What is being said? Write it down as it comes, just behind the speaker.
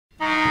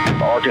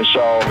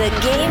Arkansas. The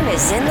game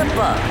is in the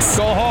books.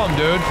 Go home,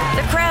 dude.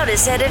 The crowd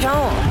is headed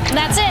home.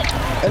 That's it.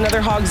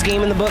 Another Hogs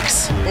game in the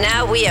books.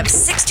 Now we have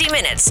 60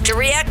 minutes to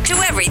react to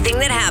everything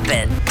that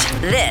happened.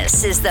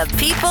 This is the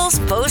People's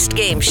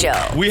Post-Game Show.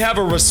 We have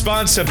a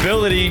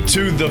responsibility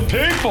to the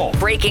people.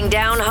 Breaking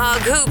down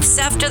Hog hoops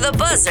after the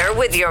buzzer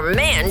with your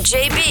man,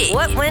 JB.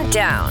 What went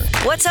down?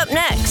 What's up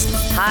next?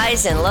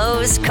 Highs and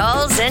lows,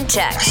 calls and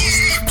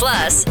texts.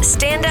 Plus,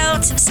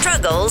 standouts,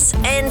 struggles,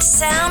 and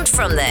sound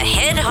from the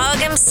head hog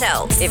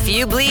himself. If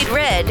you bleed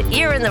red,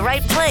 you're in the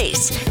right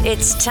place.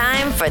 It's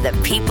time for the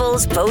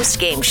People's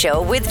Post-Game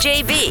Show with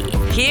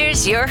JB.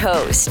 Here's your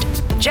host,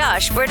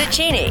 Josh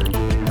Bertaccini.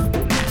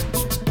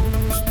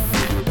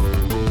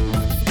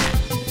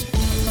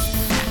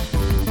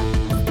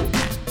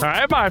 All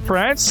right, my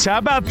friends, how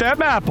about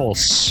them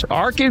apples?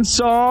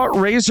 Arkansas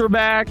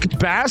Razorback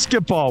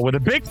basketball with a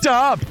big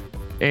dub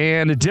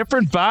and a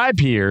different vibe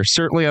here,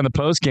 certainly on the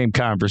post-game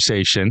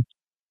conversation.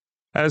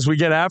 As we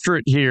get after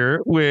it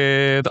here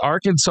with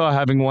Arkansas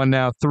having won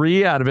now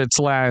 3 out of its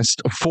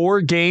last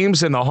 4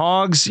 games, and the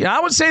Hogs, I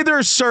would say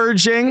they're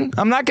surging.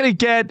 I'm not going to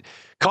get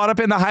caught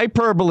up in the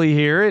hyperbole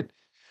here at,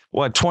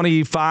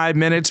 25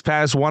 minutes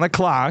past 1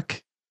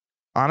 o'clock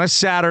on a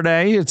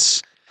Saturday.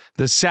 It's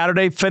the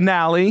Saturday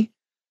finale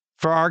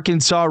for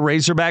Arkansas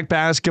Razorback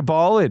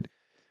basketball at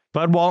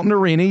Bud Walton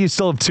Arena. You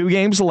still have 2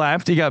 games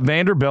left. You got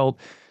Vanderbilt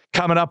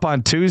coming up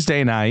on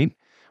Tuesday night,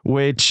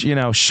 which,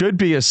 should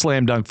be a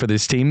slam dunk for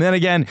this team. Then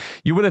again,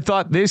 you would have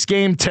thought this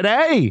game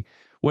today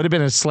would have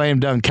been a slam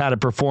dunk kind of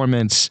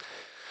performance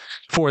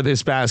for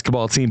this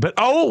basketball team. But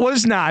it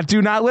was not.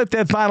 Do not let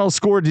that final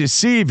score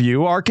deceive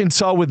you.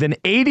 Arkansas with an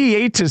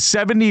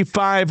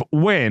 88-75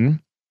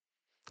 win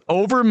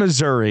over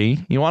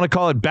Missouri. You want to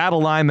call it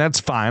battle line, that's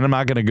fine. I'm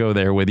not going to go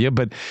there with you,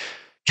 but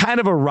kind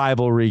of a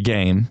rivalry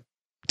game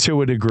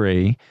to a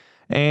degree.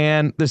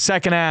 And the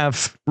second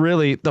half,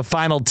 really the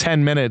final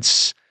 10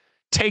 minutes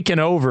taken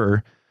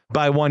over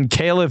by one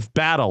Khalif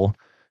Battle,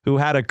 who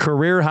had a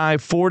career high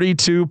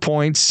 42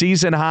 points,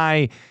 season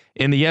high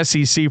in the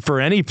SEC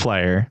for any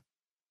player.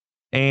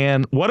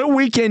 And what a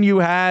weekend you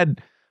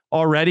had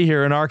already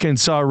here in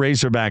Arkansas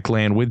Razorback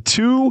land with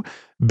 2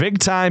 big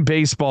time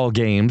baseball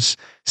games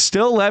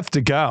still left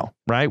to go,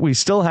 right? We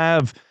still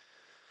have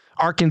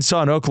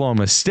Arkansas and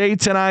Oklahoma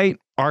State tonight,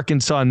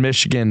 Arkansas and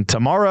Michigan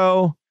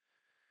tomorrow.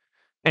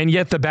 And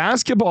yet the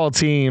basketball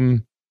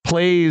team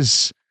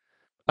plays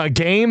a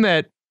game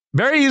that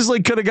very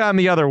easily could have gone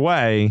the other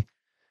way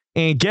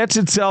and gets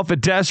itself a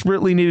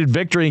desperately needed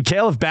victory. And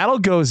Khalif Battle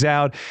goes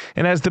out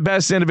and has the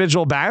best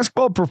individual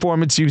basketball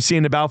performance you've seen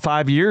in about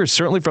 5 years,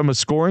 certainly from a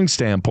scoring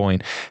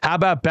standpoint. How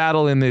about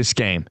Battle in this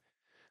game?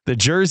 The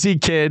Jersey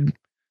kid,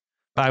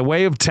 by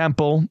way of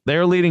Temple,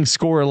 their leading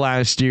scorer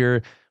last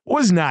year,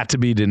 was not to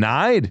be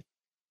denied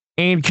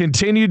and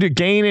continued to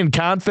gain in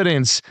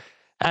confidence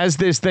as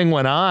this thing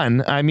went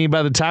on. I mean,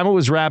 by the time it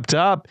was wrapped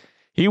up,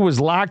 he was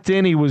locked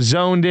in. He was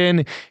zoned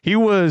in. He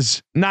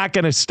was not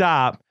going to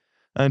stop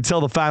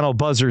until the final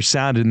buzzer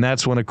sounded. And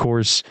that's when, of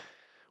course,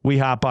 we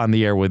hop on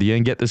the air with you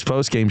and get this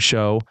postgame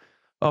show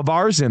of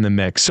ours in the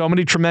mix. So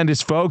many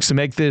tremendous folks to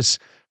make this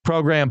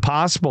program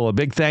possible. A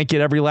big thank you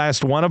to every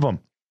last one of them.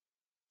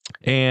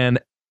 And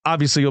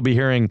obviously you'll be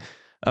hearing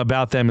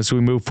about them as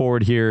we move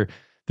forward here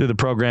through the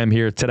program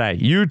here today.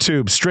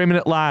 YouTube, streaming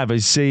it live. I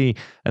see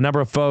a number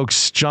of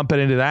folks jumping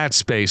into that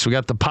space. We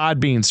got the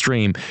Podbean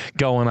stream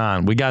going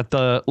on. We got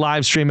the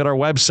live stream at our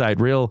website,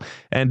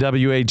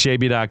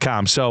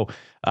 realnwajb.com. So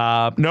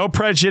no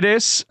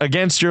prejudice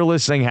against your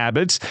listening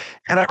habits.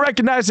 And I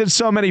recognize that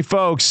so many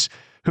folks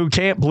who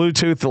can't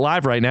Bluetooth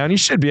live right now, and you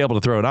should be able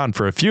to throw it on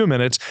for a few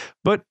minutes,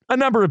 but a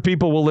number of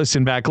people will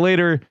listen back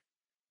later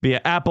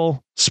via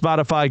Apple,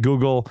 Spotify,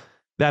 Google.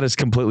 That is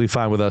completely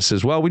fine with us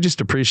as well. We just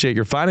appreciate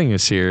your finding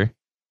us here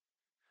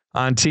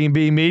on Team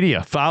B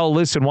Media. Follow,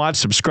 listen, watch,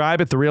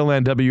 subscribe at the Real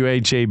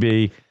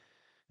NWAJB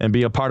and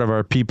be a part of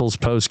our People's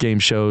Post-Game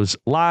shows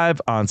live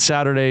on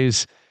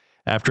Saturdays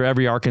after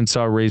every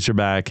Arkansas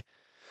Razorback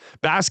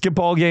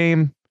basketball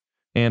game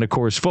and, of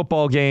course,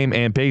 football game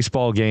and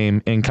baseball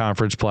game in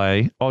conference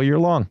play all year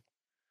long.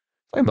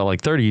 About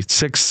like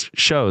 36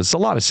 shows. It's a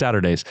lot of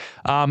Saturdays.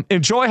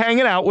 Enjoy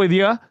hanging out with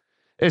you,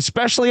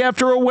 especially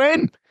after a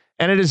win.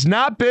 And it has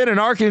not been an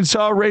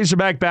Arkansas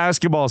Razorback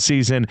basketball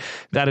season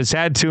that has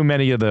had too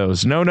many of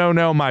those.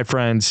 No, my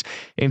friends.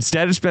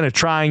 Instead, it's been a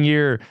trying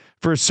year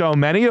for so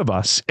many of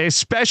us,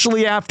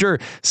 especially after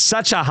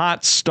such a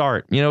hot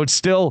start. It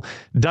still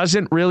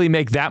doesn't really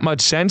make that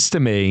much sense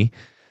to me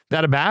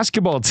that a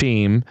basketball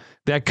team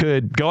that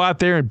could go out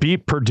there and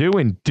beat Purdue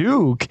and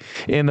Duke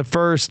in the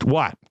first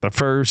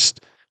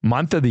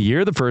month of the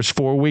year, the first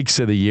 4 weeks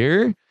of the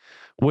year,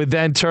 would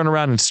then turn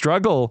around and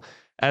struggle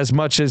as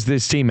much as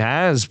this team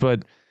has.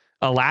 But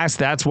alas,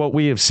 that's what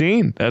we have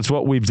seen. That's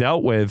what we've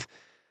dealt with.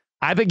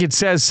 I think it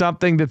says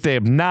something that they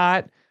have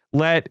not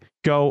let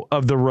go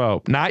of the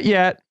rope. Not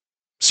yet.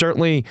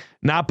 Certainly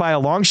not by a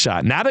long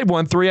shot. Now they've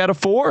won 3 out of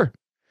 4.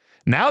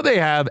 Now they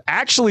have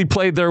actually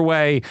played their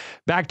way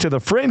back to the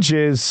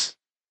fringes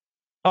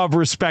of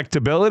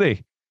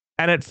respectability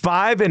And at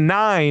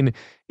 5-9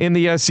 in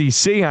the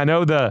SEC, I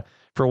know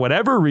for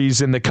whatever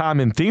reason, the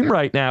common theme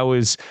right now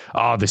is,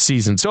 the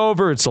season's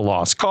over. It's a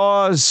lost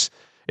cause.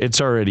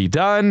 It's already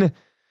done.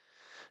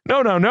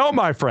 No,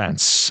 my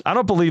friends. I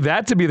don't believe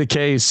that to be the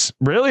case,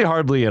 really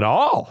hardly at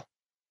all.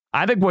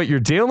 I think what you're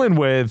dealing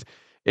with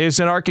is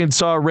an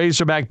Arkansas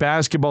Razorback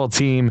basketball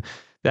team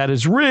that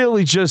is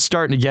really just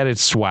starting to get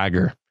its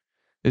swagger.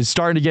 It's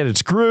starting to get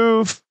its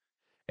groove,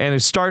 and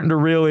it's starting to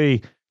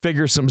really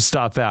figure some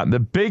stuff out. And the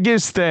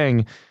biggest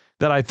thing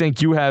that I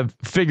think you have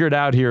figured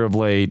out here of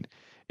late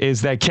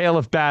is that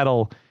Khalif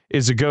Battle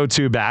is a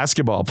go-to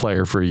basketball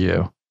player for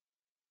you.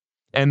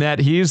 And that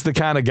he's the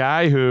kind of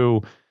guy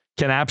who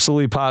can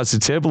absolutely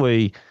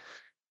positively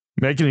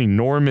make an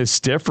enormous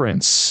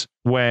difference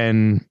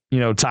when,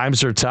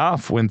 times are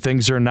tough, when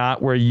things are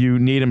not where you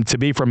need them to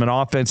be from an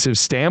offensive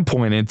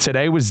standpoint. And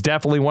today was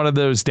definitely one of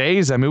those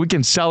days. I mean, we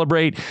can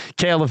celebrate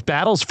Khalif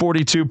Battle's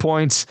 42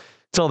 points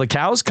till the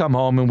cows come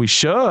home, and we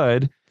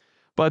should.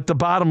 But the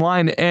bottom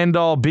line, end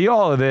all be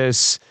all of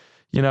this,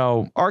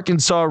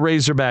 Arkansas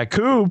Razorback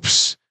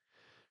hoops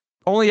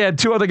only had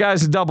two other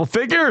guys in double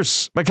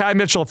figures. Mekhi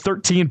Mitchell,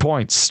 13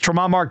 points.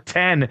 Tremont Mark,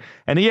 10.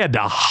 And he had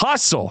to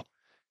hustle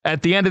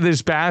at the end of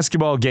this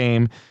basketball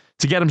game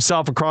to get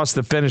himself across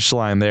the finish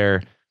line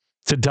there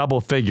to double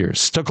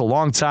figures. Took a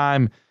long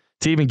time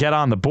to even get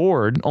on the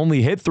board.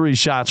 Only hit 3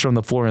 shots from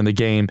the floor in the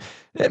game.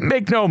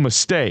 Make no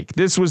mistake,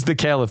 this was the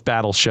Khalif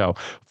Battle show.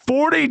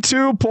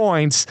 42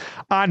 points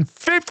on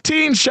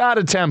 15 shot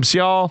attempts,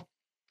 y'all.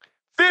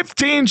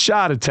 15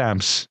 shot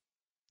attempts.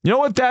 You know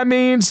what that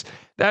means?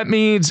 That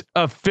means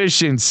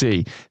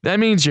efficiency.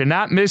 That means you're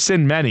not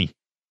missing many.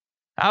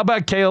 How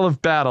about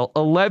Khalif Battle?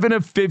 11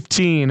 of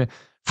 15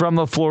 from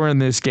the floor in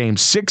this game.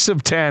 6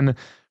 of 10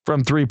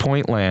 from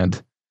three-point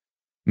land.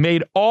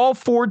 Made all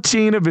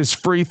 14 of his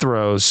free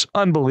throws.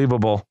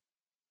 Unbelievable.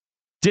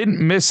 Didn't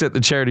miss at the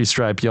charity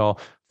stripe, y'all.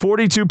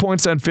 42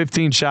 points on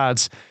 15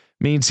 shots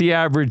means he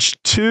averaged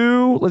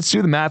let's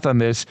do the math on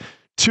this,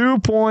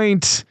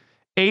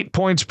 2.8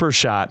 points per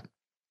shot.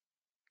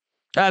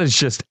 That is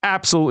just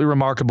absolutely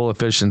remarkable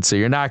efficiency.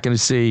 You're not going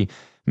to see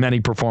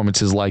many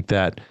performances like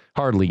that,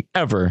 hardly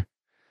ever,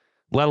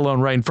 let alone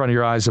right in front of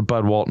your eyes at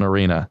Bud Walton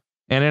Arena.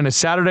 And in a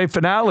Saturday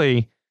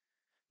finale,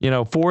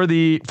 for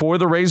the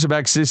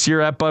Razorbacks this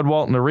year at Bud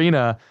Walton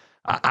Arena,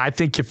 I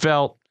think you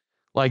felt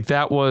like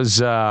that was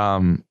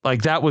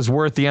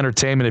worth the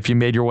entertainment if you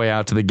made your way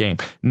out to the game.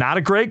 Not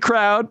a great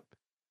crowd.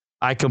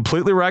 I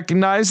completely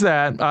recognize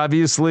that.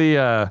 Obviously,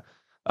 a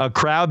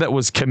crowd that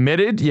was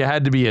committed. You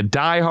had to be a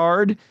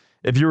diehard.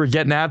 If you were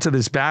getting out to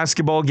this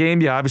basketball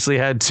game, you obviously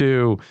had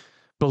to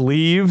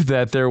believe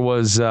that there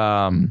was,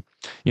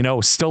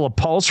 still a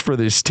pulse for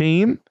this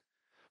team.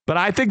 But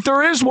I think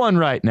there is one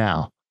right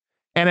now.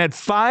 And at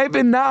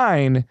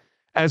 5-9,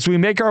 as we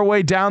make our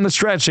way down the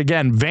stretch,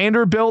 again,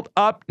 Vanderbilt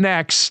up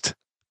next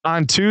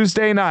on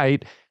Tuesday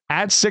night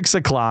at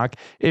 6:00.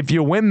 If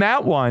you win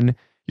that one,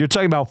 you're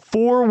talking about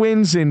 4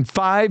 wins in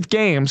 5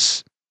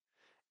 games.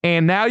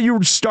 And now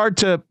you start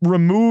to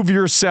remove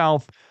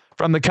yourself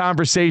from the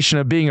conversation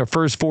of being a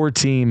first 4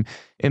 team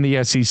in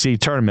the SEC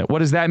tournament. What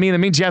does that mean? It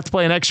means you have to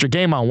play an extra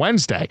game on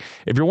Wednesday.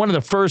 If you're one of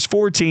the first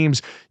 4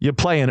 teams, you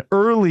play an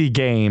early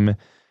game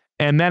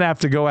and then have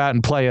to go out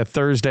and play a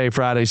Thursday,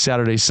 Friday,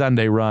 Saturday,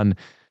 Sunday run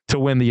to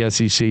win the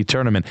SEC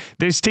tournament.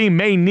 This team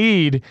may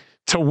need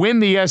to win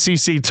the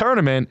SEC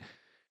tournament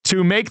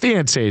to make the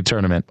NCAA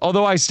tournament.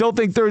 Although I still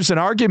think there's an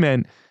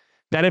argument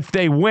that if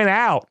they win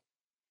out,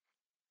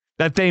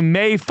 that they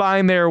may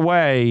find their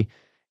way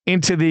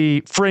into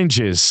the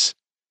fringes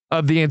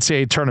of the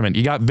NCAA tournament.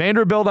 You got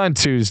Vanderbilt on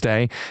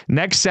Tuesday.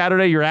 Next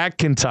Saturday, you're at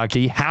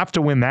Kentucky. Have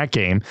to win that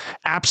game.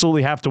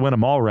 Absolutely have to win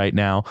them all right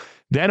now.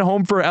 Then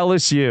home for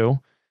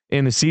LSU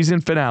in the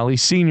season finale,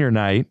 senior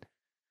night,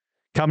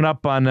 coming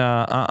up on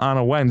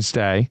a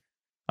Wednesday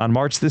on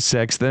March the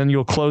 6th. Then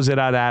you'll close it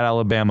out at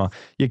Alabama.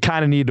 You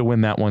kind of need to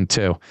win that one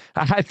too.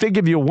 I think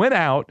if you win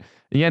out,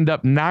 you end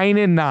up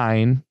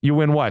 9-9. You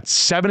win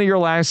 7 of your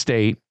last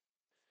 8.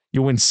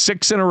 You win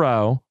 6 in a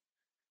row.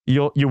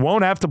 You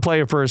won't have to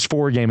play a first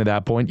 4 game at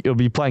that point. You'll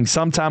be playing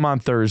sometime on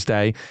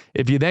Thursday.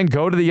 If you then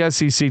go to the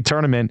SEC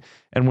tournament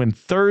and win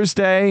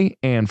Thursday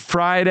and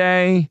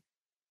Friday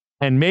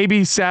and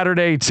maybe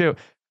Saturday too,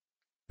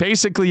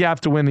 basically you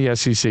have to win the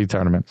SEC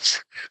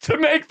tournament to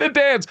make the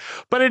dance.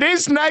 But it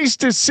is nice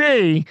to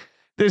see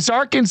this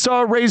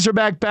Arkansas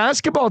Razorback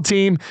basketball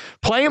team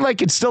playing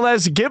like it still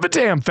has a give a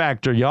damn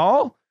factor,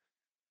 y'all.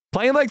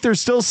 Playing like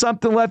there's still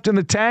something left in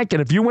the tank.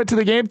 And if you went to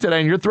the game today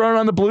and you're throwing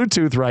on the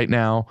Bluetooth right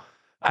now,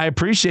 I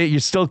appreciate you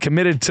still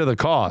committed to the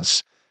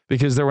cause,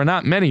 because there were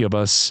not many of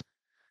us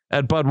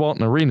at Bud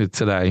Walton Arena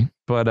today,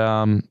 but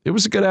it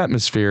was a good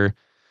atmosphere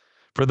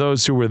for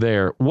those who were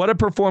there. What a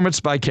performance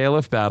by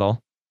Khalif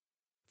Battle.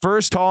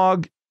 First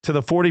Hog to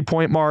the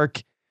 40-point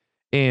mark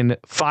in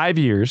 5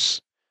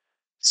 years.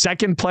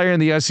 Second player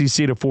in the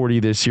SEC to 40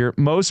 this year.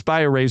 Most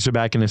by a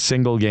Razorback in a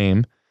single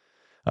game,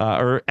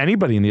 or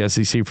anybody in the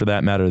SEC for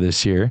that matter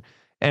this year.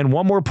 And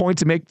one more point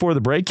to make for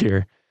the break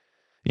here.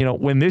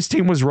 when this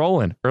team was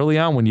rolling early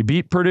on, when you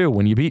beat Purdue,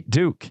 when you beat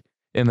Duke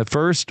in the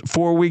first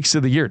 4 weeks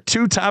of the year,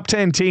 2 top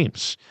 10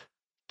 teams,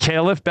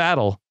 Khalif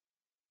Battle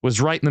was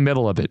right in the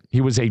middle of it.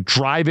 He was a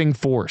driving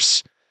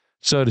force.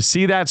 So to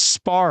see that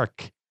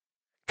spark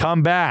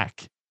come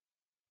back,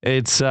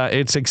 it's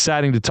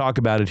exciting to talk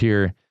about it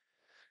here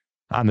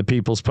on the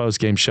People's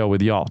Postgame Show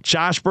with y'all.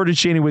 Josh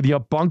Bertuccini with you,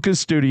 Bunker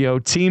Studio,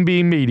 Team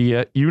B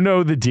Media. You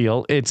know the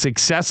deal. It's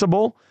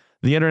accessible.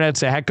 The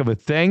internet's a heck of a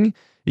thing.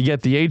 You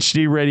get the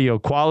HD radio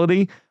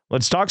quality.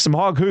 Let's talk some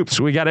Hog hoops.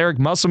 We got Eric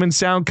Musselman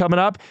sound coming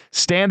up,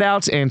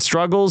 standouts and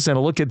struggles, and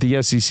a look at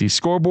the SEC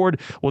scoreboard.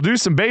 We'll do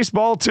some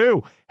baseball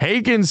too.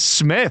 Hagen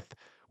Smith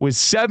with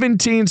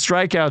 17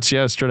 strikeouts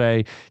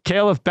yesterday.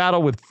 Khalif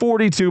Battle with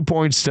 42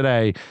 points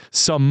today.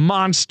 Some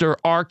monster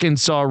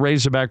Arkansas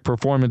Razorback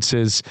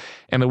performances,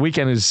 and the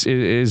weekend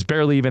is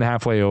barely even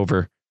halfway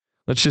over.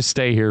 Let's just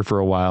stay here for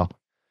a while.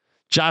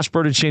 Josh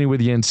Bertuccini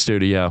with you in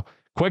studio.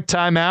 Quick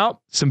timeout,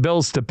 some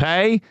bills to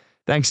pay.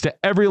 Thanks to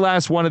every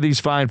last one of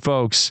these fine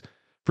folks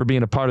for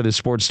being a part of this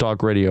Sports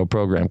Talk radio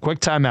program. Quick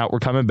timeout. We're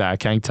coming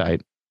back. Hang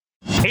tight.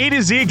 A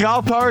to Z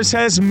Golf Cars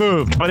has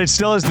moved, but it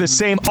still has the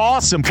same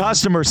awesome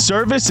customer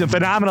service and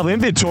phenomenal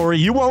inventory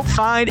you won't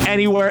find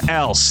anywhere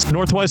else.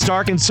 Northwest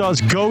Arkansas's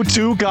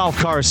go-to golf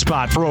car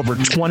spot for over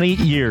 20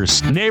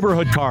 years.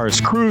 Neighborhood cars,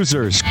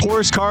 cruisers,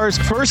 horse cars,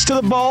 first to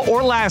the ball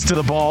or last to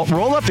the ball,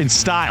 roll up in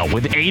style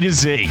with A to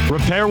Z.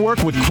 Repair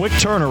work with quick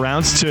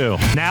turnarounds too.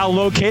 Now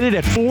located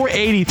at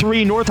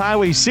 483 North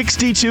Highway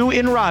 62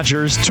 in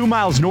Rogers, 2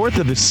 miles north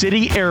of the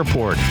city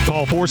airport.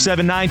 Call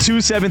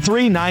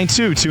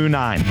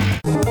 479-273-9229.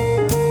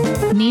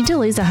 Need to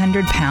lose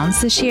 100 pounds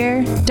this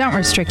year? Don't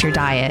restrict your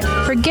diet.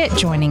 Forget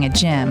joining a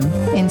gym.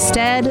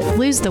 Instead,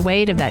 lose the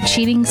weight of that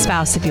cheating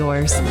spouse of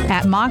yours.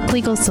 At Mock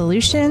Legal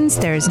Solutions,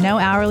 there is no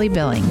hourly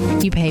billing.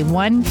 You pay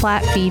one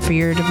flat fee for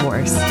your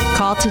divorce.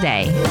 Call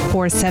today,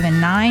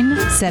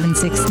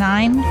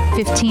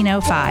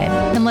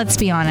 479-769-1505. And let's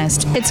be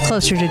honest, it's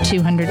closer to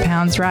 200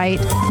 pounds, right?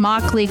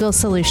 Mock Legal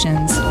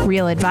Solutions.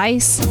 Real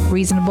advice,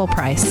 reasonable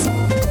price.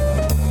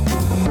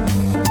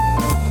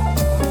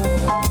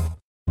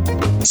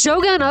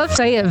 Shogun of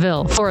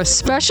Fayetteville for a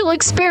special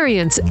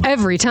experience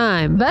every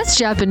time. Best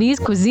Japanese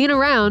cuisine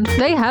around,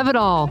 they have it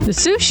all. The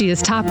sushi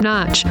is top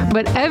notch,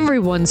 but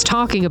everyone's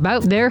talking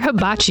about their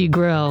hibachi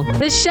grill.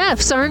 The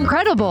chefs are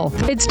incredible.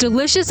 It's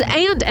delicious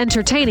and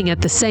entertaining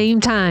at the same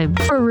time.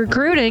 For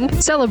recruiting,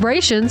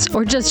 celebrations,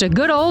 or just a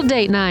good old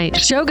date night,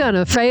 Shogun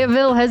of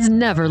Fayetteville has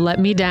never let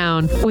me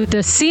down. With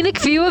the scenic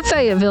view of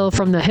Fayetteville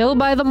from the hill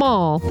by the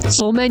mall.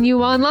 Full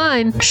menu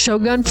online,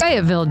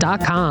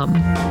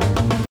 shogunfayetteville.com.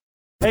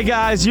 Hey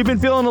guys, you've been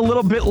feeling a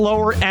little bit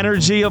lower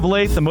energy of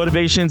late. The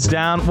motivation's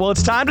down. Well,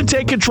 it's time to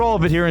take control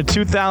of it here in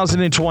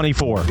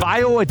 2024.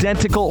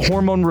 Bioidentical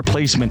hormone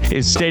replacement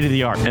is state of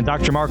the art, and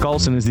Dr. Mark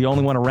Olson is the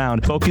only one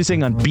around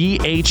focusing on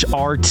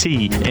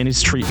BHRT in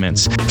his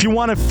treatments. If you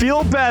want to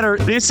feel better,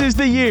 this is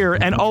the year,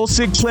 and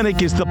Olson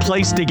Clinic is the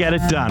place to get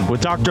it done.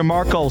 With Dr.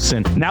 Mark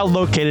Olson, now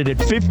located at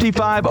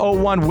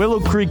 5501 Willow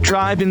Creek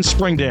Drive in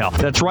Springdale.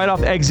 That's right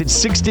off exit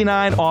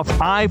 69 off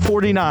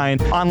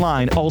I-49.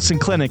 Online,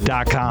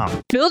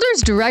 olsonclinic.com.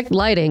 Builders Direct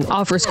Lighting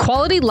offers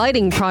quality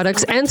lighting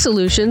products and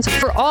solutions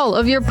for all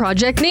of your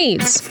project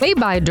needs. They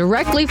buy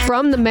directly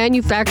from the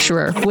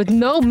manufacturer with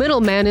no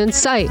middleman in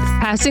sight,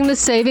 passing the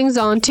savings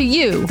on to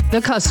you,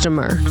 the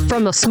customer.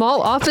 From a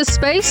small office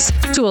space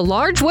to a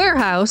large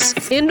warehouse,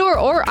 indoor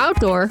or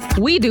outdoor,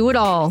 we do it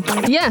all.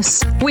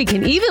 Yes, we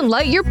can even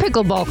light your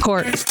pickleball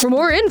court. For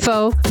more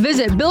info,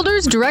 visit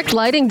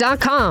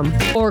buildersdirectlighting.com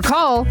or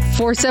call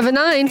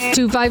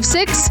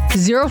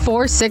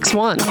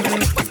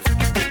 479-256-0461.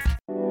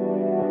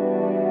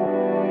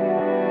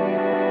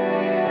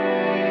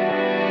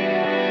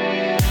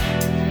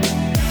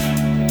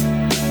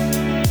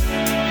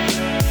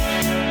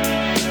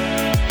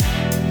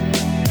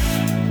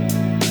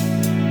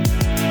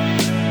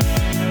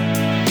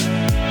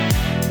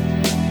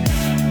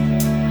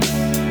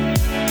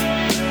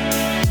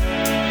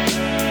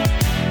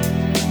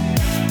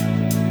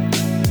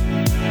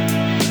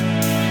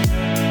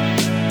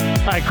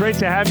 Great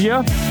to have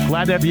you.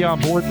 Glad to have you on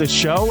board the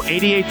show.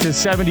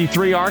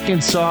 88-73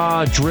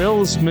 Arkansas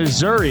drills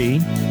Missouri.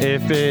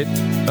 If it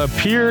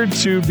appeared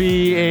to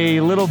be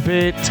a little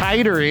bit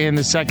tighter in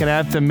the second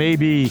half than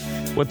maybe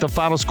what the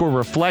final score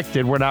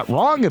reflected, we're not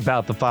wrong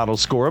about the final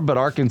score, but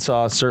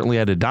Arkansas certainly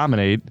had to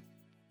dominate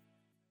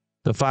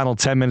the final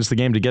 10 minutes of the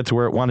game to get to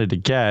where it wanted to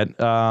get.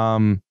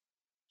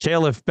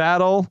 Khalif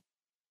Battle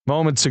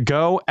moments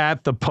ago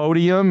at the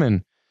podium,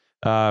 and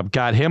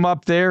got him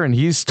up there, and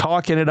he's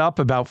talking it up.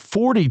 About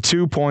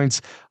 42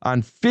 points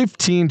on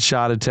 15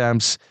 shot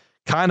attempts.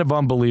 Kind of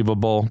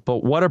unbelievable,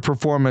 but what a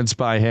performance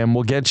by him.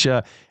 We'll get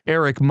you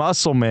Eric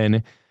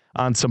Musselman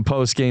on some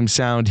post-game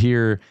sound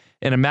here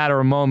in a matter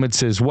of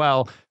moments as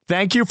well.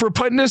 Thank you for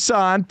putting us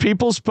on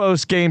People's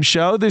Post-Game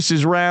Show. This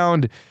is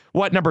round,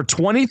 number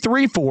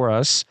 23 for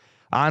us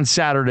on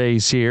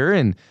Saturdays here,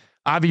 and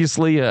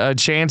obviously a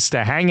chance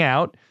to hang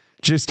out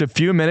just a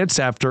few minutes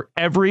after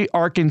every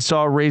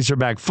Arkansas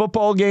Razorback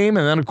football game.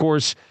 And then, of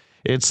course,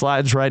 it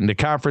slides right into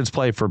conference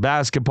play for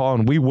basketball,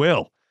 and we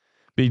will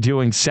be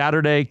doing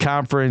Saturday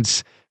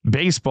conference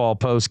baseball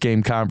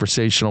post-game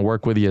conversational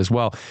work with you as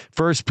well.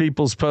 First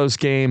People's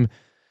post-game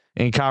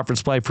and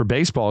conference play for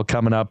baseball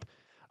coming up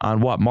on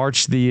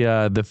March the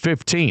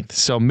 15th.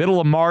 So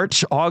middle of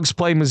March, Hogs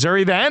play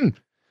Missouri then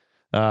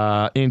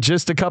in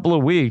just a couple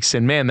of weeks.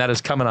 And man, that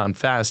is coming on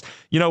fast.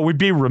 We'd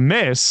be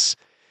remiss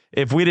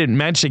if we didn't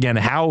mention again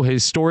how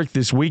historic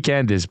this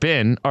weekend has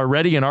been.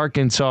 Already in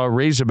Arkansas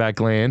Razorback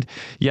land,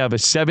 you have a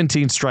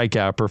 17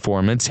 strikeout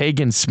performance.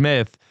 Hagen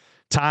Smith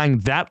tying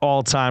that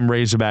all-time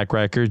Razorback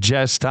record.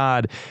 Jess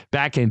Todd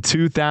back in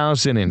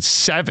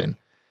 2007.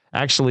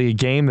 Actually, a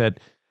game that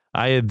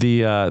I had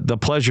the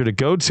pleasure to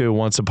go to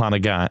once upon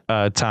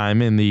a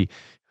time in the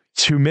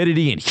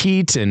humidity and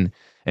heat and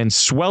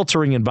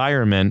sweltering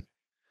environment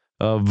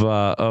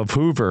of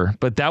Hoover.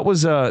 But that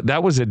was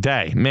a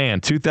day, man.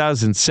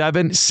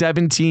 2007,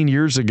 17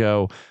 years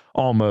ago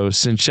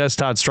almost, and Jess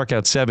Todd struck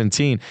out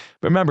 17.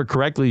 But remember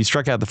correctly, he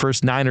struck out the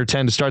first 9 or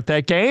 10 to start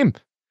that game,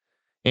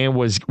 and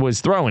was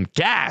throwing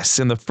gas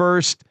in the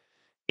first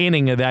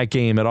inning of that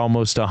game at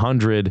almost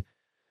 100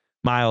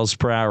 miles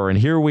per hour. And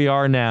here we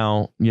are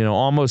now,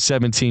 almost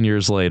 17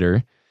 years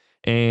later,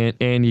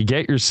 and you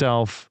get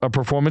yourself a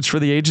performance for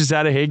the ages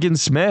out of Hagen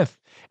Smith,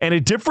 and a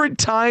different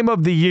time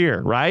of the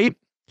year, right?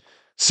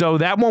 So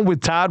that one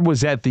with Todd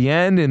was at the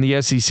end in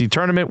the SEC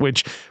tournament,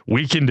 which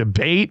we can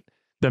debate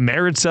the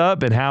merits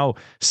of and how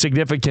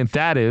significant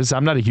that is.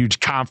 I'm not a huge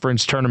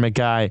conference tournament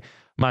guy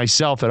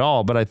myself at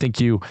all, but I think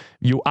you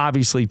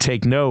obviously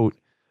take note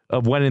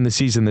of when in the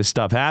season this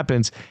stuff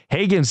happens.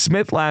 Hagen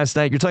Smith last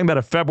night, you're talking about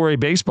a February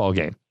baseball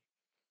game.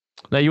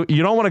 Now, you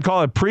don't want to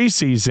call it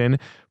preseason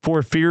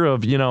for fear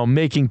of,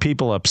 making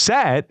people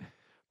upset,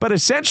 but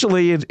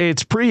essentially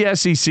it's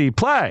pre-SEC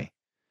play.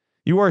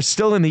 You are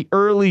still in the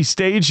early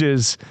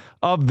stages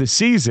of the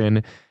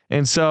season,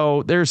 and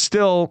so there's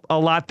still a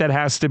lot that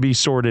has to be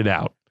sorted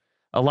out.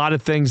 A lot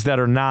of things that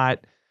are not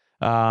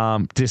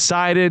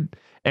decided.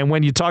 And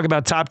when you talk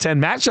about top 10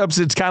 matchups,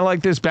 it's kind of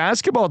like this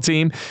basketball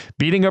team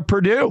beating up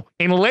Purdue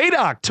in late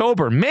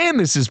October. Man,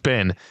 this has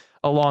been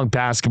a long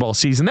basketball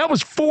season. That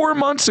was 4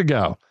 months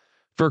ago,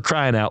 for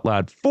crying out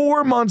loud.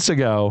 4 months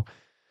ago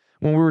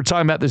when we were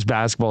talking about this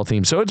basketball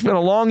team. So it's been a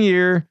long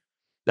year.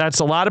 That's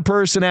a lot of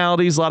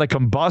personalities, a lot of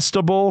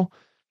combustible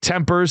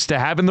tempers to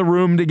have in the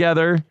room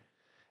together.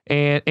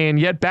 And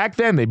yet back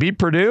then they beat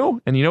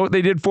Purdue. And you know what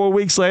they did 4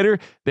 weeks later?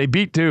 They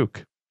beat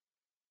Duke.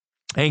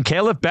 And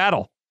Khalif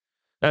Battle,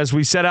 as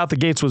we set out the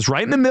gates, was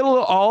right in the middle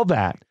of all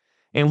that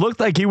and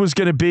looked like he was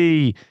going to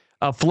be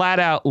a flat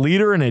out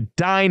leader and a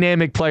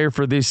dynamic player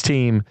for this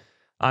team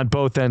on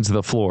both ends of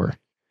the floor.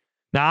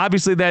 Now,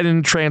 obviously that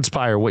didn't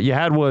transpire. What you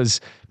had was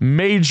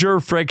major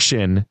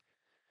friction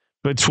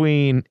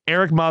between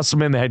Eric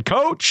Musselman, the head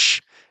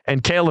coach,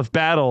 and Khalif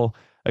Battle,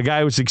 a guy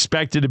who was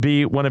expected to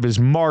be one of his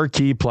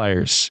marquee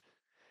players.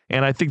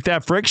 And I think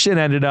that friction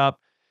ended up,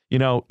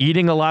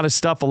 eating a lot of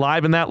stuff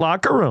alive in that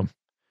locker room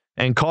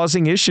and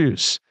causing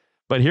issues.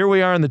 But here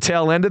we are in the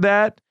tail end of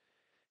that,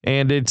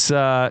 and it's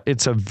a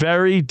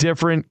very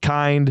different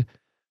kind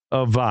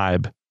of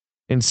vibe.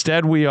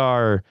 Instead, we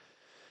are,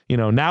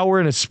 now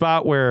we're in a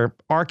spot where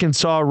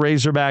Arkansas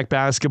Razorback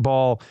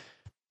basketball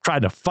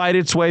tried to fight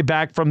its way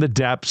back from the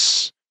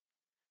depths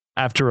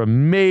after a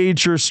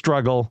major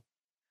struggle,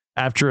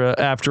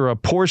 after a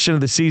portion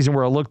of the season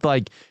where it looked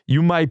like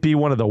you might be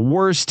one of the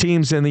worst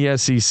teams in the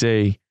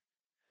SEC.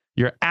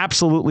 You're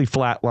absolutely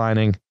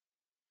flatlining.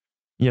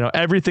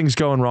 Everything's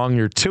going wrong.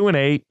 You're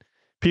 2-8.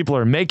 People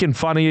are making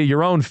fun of you,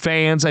 your own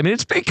fans. I mean,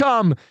 it's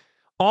become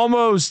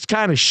almost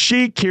kind of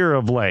chic here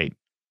of late.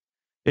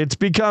 It's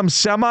become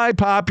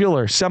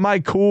semi-popular,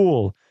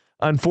 semi-cool,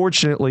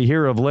 unfortunately,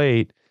 here of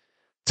late,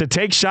 to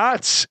take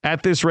shots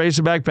at this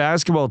Razorback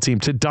basketball team,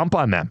 to dump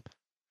on them.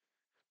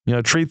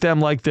 Treat them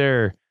like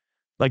they're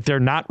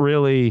not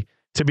really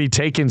to be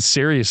taken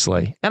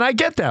seriously. And I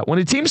get that. When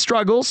a team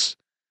struggles,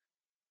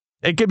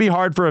 it can be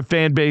hard for a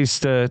fan base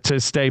to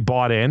stay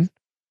bought in.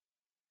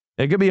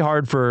 It could be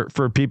hard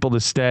for people to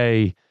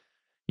stay,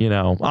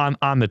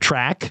 on the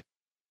track.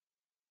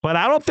 But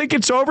I don't think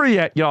it's over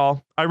yet,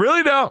 y'all. I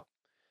really don't.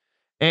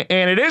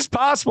 And it is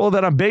possible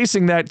that I'm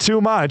basing that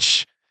too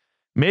much,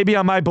 maybe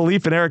on my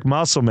belief in Eric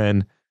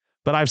Musselman,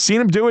 but I've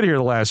seen him do it here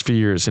the last few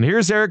years. And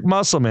here's Eric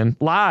Musselman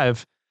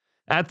live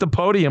at the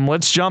podium.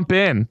 Let's jump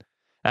in.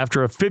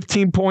 After a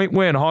 15-point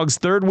win, Hogs'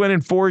 third win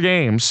in 4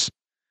 games.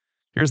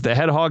 Here's the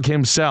head hog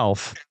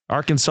himself.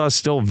 Arkansas is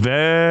still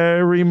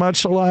very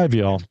much alive,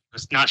 y'all.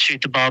 Not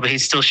shoot the ball, but he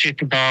still shoot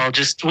the ball.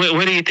 Just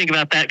what do you think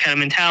about that kind of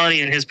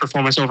mentality and his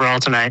performance overall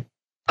tonight?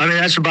 I mean,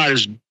 that's about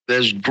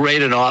as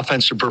great an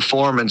offensive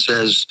performance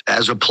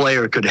as a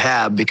player could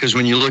have, because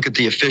when you look at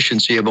the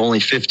efficiency of only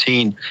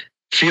 15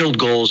 field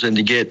goals and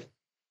to get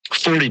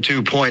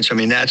 42 points, I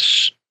mean,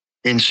 that's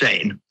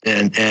insane.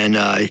 And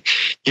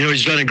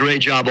he's done a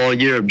great job all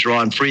year of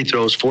drawing free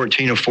throws,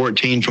 14 of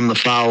 14 from the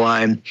foul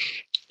line.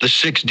 The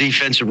 6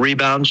 defensive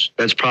rebounds,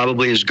 that's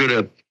probably as good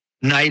a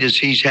night as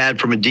he's had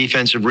from a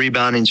defensive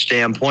rebounding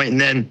standpoint. And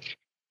then,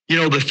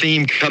 the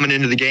theme coming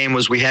into the game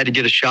was we had to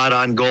get a shot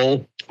on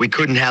goal. We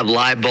couldn't have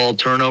live ball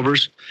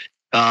turnovers.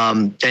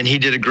 And he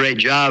did a great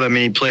job. I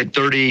mean, he played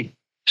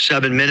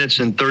 37 minutes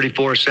and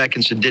 34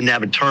 seconds and didn't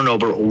have a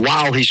turnover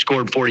while he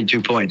scored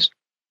 42 points.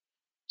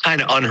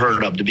 Kind of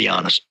unheard of, to be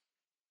honest.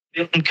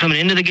 Coming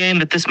into the game,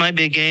 that this might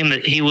be a game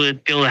that he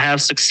would be able to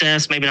have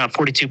success, maybe not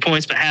 42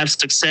 points, but have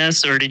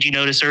success? Or did you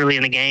notice early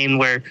in the game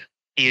where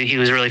he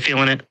was really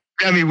feeling it?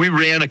 I mean, we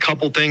ran a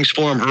couple things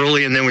for him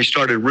early, and then we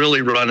started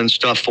really running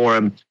stuff for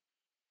him,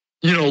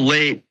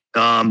 late.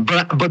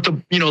 But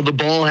the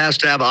ball has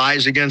to have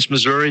eyes against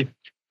Missouri.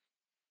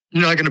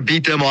 You're not going to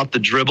beat them off the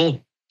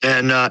dribble.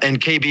 And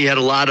KB had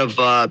a lot of,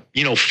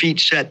 feet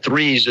set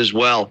threes as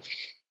well.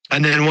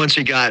 And then once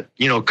he got,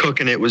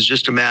 cooking, it was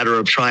just a matter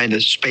of trying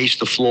to space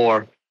the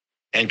floor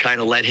and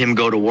kind of let him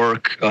go to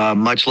work,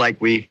 much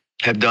like we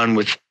have done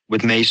with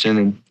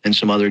Mason and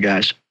some other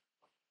guys.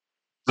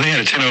 They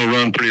had a 10-0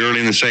 run pretty early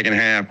in the second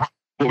half.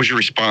 What was your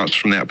response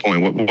from that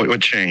point?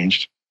 What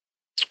changed?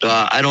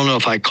 I don't know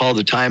if I called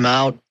the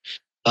timeout.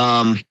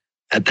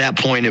 At that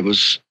point, it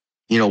was,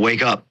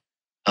 wake up.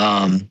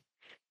 And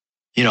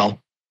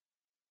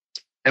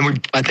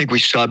I think we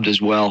subbed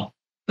as well.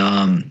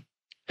 And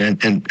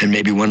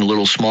maybe went a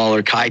little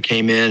smaller. Kai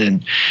came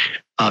in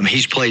and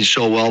he's played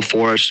so well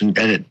for us.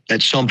 And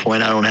at some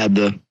point, I don't have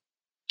the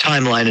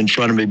timeline in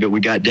front of me, but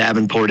we got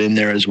Davenport in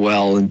there as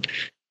well. And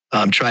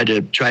tried to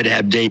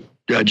have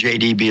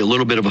JD be a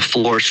little bit of a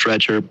floor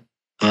stretcher.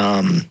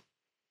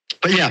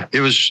 But yeah, it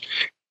was,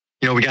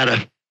 we got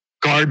to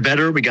guard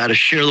better. We got to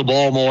share the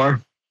ball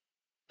more.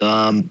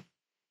 And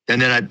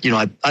then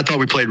I thought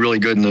we played really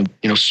good in the,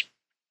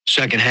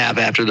 second half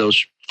after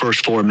those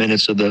first 4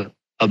 minutes of the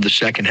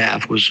second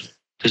half was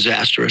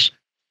disastrous.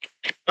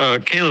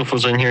 Khalif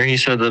was in here. He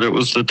said that it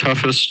was the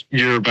toughest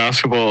year of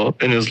basketball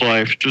in his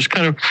life. Just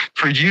kind of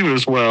for you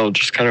as well,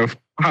 just kind of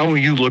how will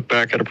you look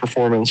back at a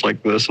performance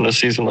like this in a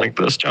season like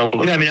this, John?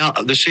 Yeah, I mean,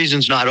 the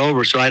season's not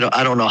over, so I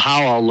don't know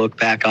how I'll look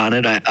back on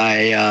it.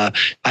 I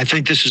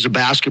think this is a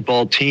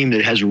basketball team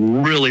that has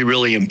really,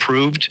 really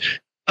improved.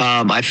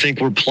 I think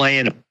we're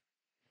playing,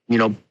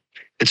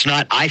 it's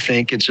not, I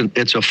think it's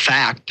a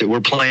fact that we're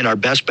playing our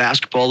best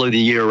basketball of the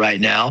year right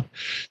now.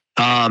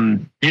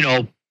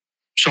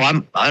 So I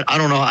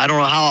don't know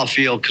how I'll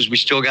feel because we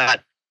still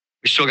got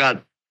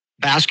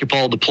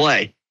basketball to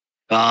play.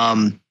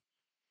 And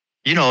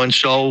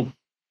so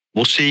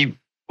we'll see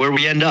where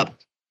we end up.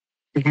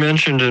 You've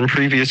mentioned in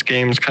previous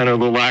games kind of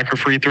the lack of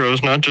free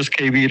throws, not just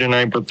KB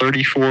tonight, but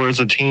 34 as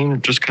a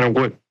team. Just kind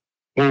of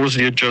what was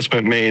the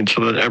adjustment made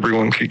so that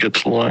everyone could get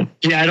to the line?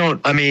 Yeah, I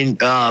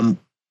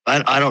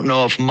don't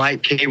know if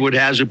Mike Kaywood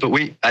has it, but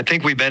I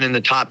think we've been in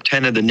the top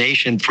 10 of the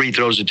nation free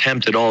throws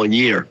attempted all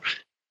year.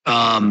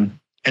 And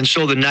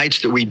so the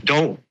nights that we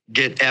don't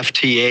get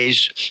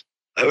FTAs,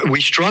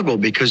 we struggle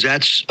because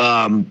that's,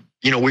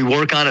 we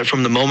work on it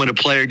from the moment a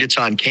player gets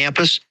on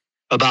campus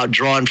about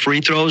drawing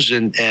free throws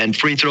and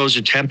free throws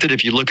attempted.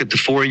 If you look at the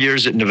 4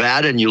 years at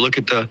Nevada and you look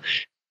at the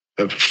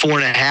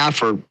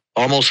 4.5 or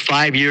almost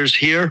 5 years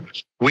here,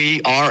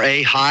 we are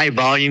a high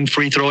volume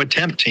free throw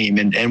attempt team.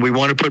 And we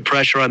want to put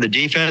pressure on the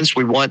defense.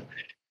 We want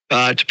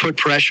to put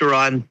pressure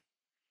on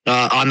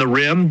the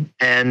rim.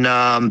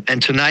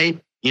 And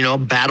tonight,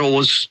 Battle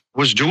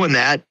was doing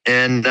that.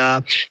 And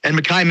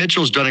Mekhi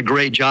Mitchell's done a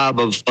great job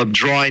of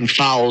drawing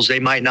fouls. They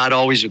might not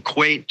always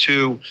equate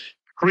to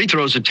free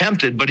throws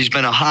attempted, but he's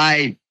been a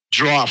high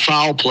draw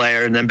foul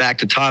player. And then back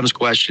to Tom's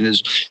question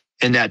is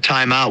in that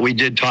timeout, we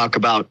did talk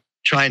about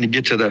trying to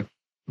get to the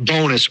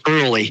bonus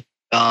early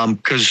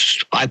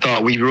because I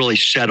thought we really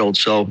settled.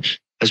 So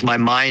as my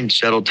mind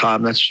settled,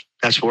 Tom,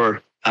 that's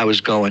where I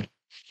was going.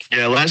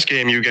 Yeah, last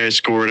game you guys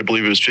scored, I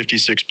believe it was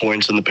 56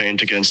 points in the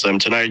paint against them.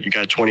 Tonight you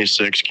got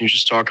 26. Can you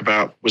just talk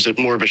about, was it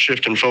more of a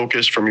shift in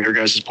focus from your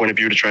guys' point of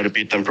view to try to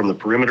beat them from the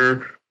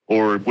perimeter?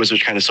 Or was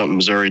it kind of something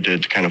Missouri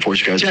did to kind of force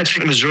you guys? Yeah, I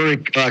think Missouri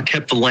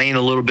kept the lane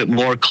a little bit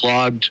more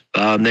clogged.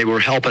 They were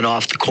helping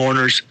off the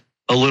corners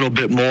a little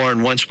bit more.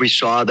 And once we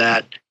saw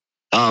that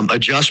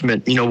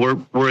adjustment,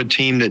 we're a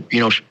team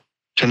that,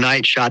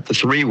 tonight shot the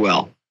three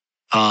well.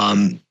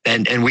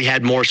 And we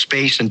had more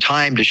space and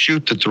time to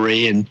shoot the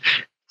three. And,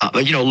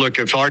 look,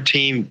 if our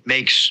team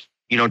makes,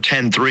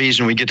 10 threes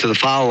and we get to the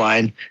foul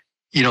line,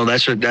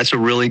 that's a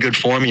really good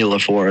formula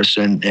for us.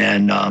 And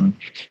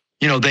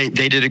they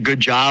did a good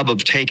job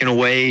of taking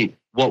away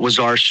what was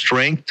our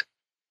strength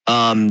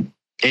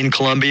in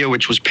Columbia,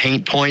 which was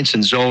paint points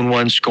and zone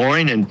one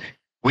scoring. And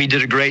we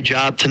did a great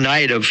job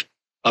tonight of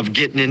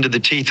getting into the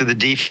teeth of the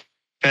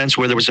defense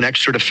where there was an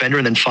extra defender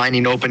and then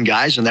finding open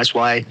guys. And that's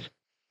why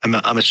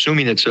I'm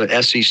assuming it's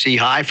a SEC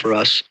high for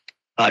us,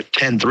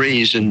 10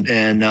 threes. And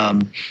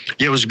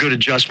it was a good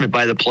adjustment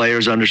by the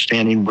players,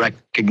 understanding,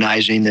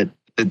 recognizing that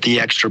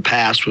the extra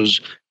pass was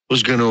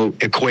going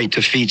to equate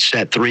to feet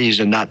set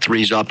threes and not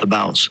threes off the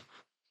bounce.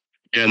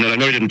 Yeah, and then I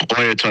know you didn't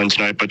play a ton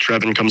tonight, but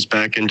Trevin comes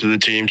back into the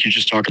team. Can you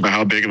just talk about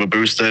how big of a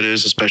boost that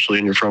is, especially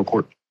in your front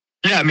court?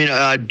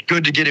 Yeah,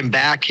 good to get him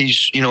back.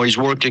 He's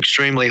worked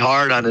extremely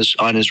hard on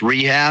his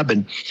rehab,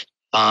 and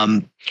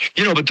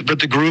but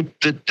the group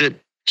that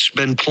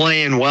been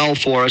playing well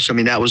for us. I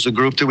mean, that was the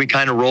group that we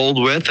kind of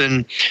rolled with.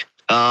 And,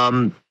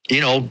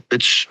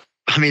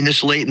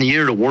 this late in the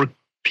year to work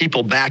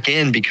people back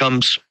in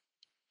becomes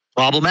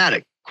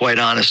problematic, quite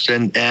honest.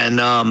 And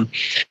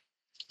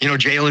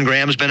Jalen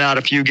Graham's been out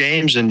a few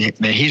games, and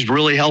he's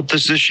really helped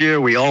us this year.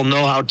 We all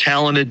know how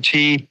talented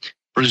T.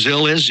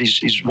 Brazil is.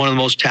 He's one of the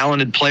most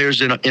talented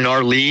players in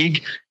our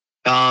league.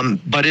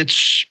 But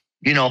it's,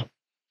 we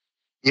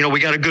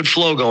got a good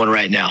flow going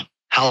right now.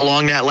 How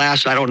long that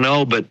lasts, I don't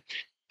know. But,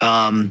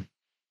 we're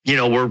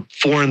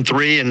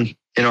 4-3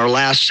 in our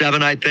last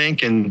 7, I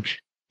think. And,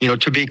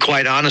 to be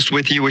quite honest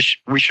with you, we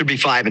should be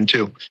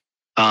 5-2.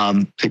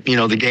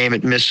 The game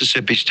at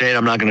Mississippi State,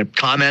 I'm not going to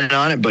comment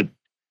on it, but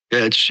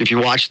if you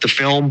watch the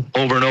film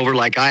over and over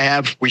like I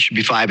have, we should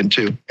be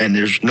 5-2. And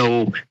there's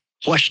no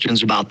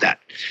questions about that.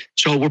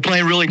 So we're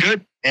playing really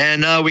good,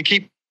 and we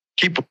keep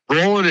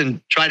rolling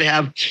and try to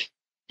have,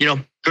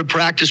 good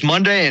practice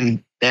Monday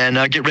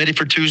and get ready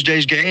for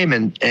Tuesday's game.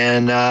 And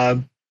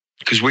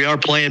because we are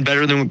playing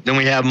better than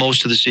we have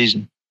most of the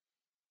season.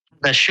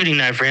 That shooting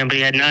night for him, but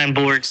he had 9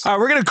 boards. All right,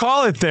 we're going to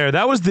call it there.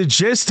 That was the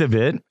gist of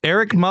it.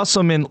 Eric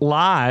Musselman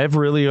live,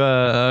 really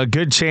a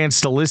good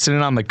chance to listen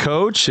in on the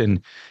coach and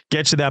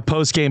get you that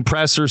post-game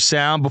presser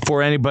sound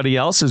before anybody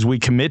else as we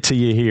commit to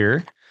you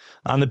here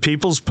on the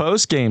People's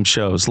Post-Game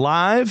Shows.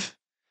 Live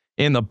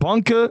in the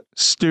Bunker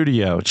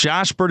studio.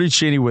 Josh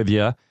Bertuccini with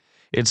you.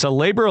 It's a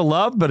labor of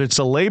love, but it's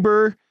a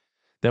labor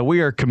that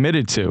we are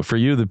committed to for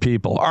you, the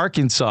people.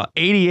 Arkansas,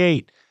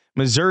 88.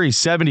 Missouri,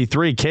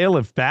 73.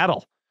 Khalif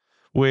Battle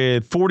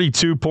with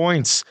 42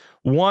 points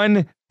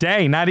one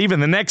day, not even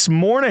the next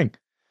morning,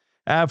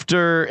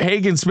 after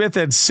Hagen Smith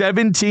had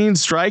 17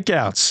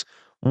 strikeouts.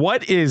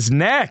 What is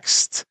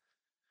next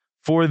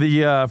for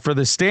the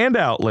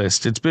standout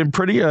list? It's been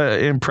pretty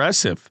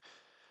impressive,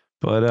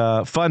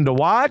 but fun to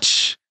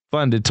watch,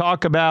 fun to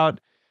talk about.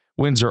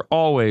 Wins are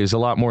always a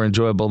lot more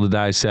enjoyable to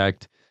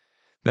dissect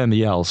than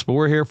the L's, but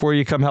we're here for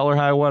you come hell or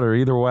high water.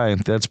 Either way,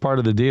 that's part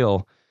of the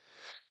deal.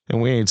 And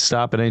we ain't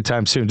stopping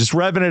anytime soon. Just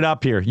revving it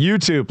up here.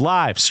 YouTube,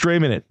 live,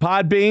 streaming it.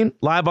 Podbean,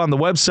 live on the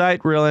website,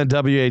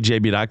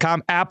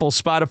 realnwajb.com, Apple,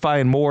 Spotify,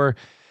 and more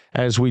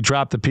as we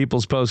drop the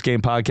People's Post-Game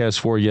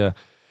Podcast for you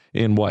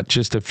in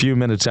just a few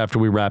minutes after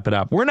we wrap it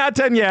up. We're not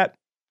done yet.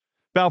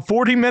 About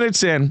 40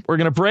 minutes in. We're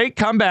going to break,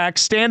 come back,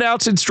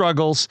 standouts and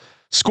struggles,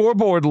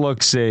 scoreboard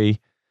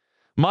look-see,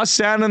 must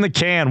sound in the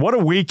can. What a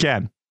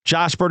weekend.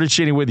 Josh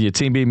Bertuccini with you,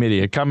 Team B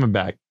Media, coming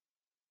back.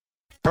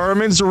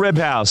 Herman's Rib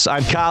House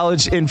on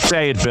College in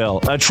Fayetteville,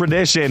 a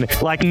tradition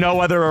like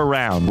no other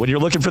around. When you're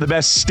looking for the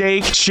best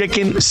steak,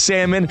 chicken,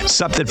 salmon,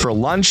 something for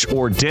lunch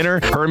or dinner,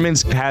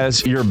 Herman's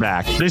has your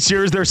back. This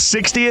year is their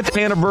 60th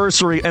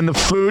anniversary, and the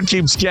food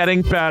keeps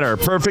getting better.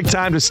 Perfect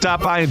time to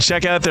stop by and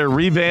check out their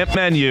revamped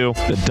menu,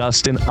 the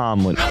Dustin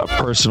Omelet, a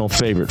personal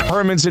favorite.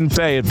 Herman's in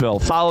Fayetteville.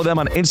 Follow them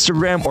on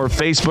Instagram or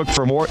Facebook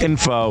for more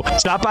info.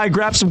 Stop by and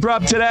grab some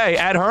grub today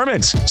at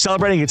Herman's,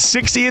 celebrating its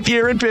 60th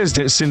year in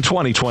business in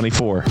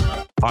 2024.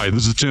 Hi,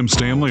 this is Tim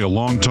Stanley, a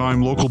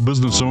longtime local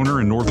business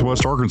owner in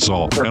Northwest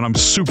Arkansas, and I'm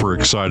super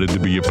excited to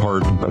be a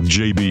part of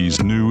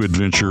JB's new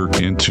adventure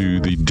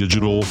into the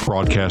digital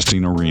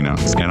broadcasting arena,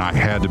 and I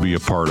had to be a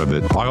part of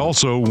it. I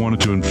also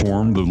wanted to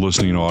inform the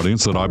listening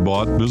audience that I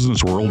bought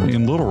Business World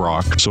in Little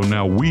Rock, so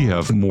now we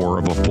have more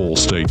of a full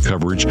state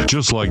coverage,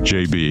 just like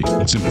JB.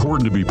 It's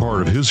important to be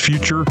part of his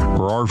future,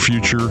 or our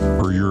future,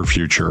 or your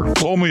future.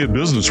 Call me at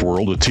Business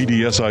World, a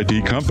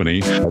TDSID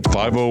company, at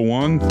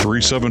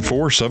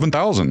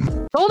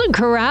 501-374-7000. Golden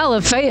Corral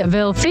of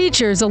Fayetteville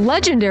features a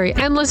legendary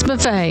endless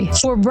buffet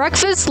for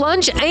breakfast,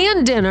 lunch,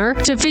 and dinner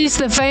to feast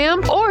the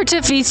fam or to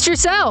feast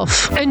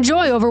yourself.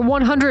 Enjoy over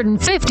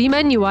 150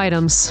 menu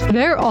items.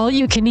 Their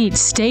all-you-can-eat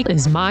steak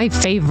is my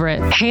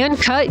favorite.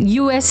 Hand-cut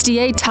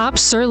USDA top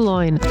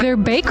sirloin. Their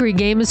bakery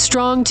game is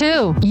strong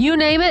too. You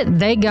name it,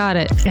 they got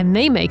it, and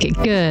they make it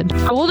good.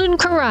 Golden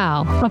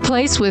Corral, a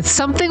place with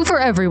something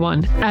for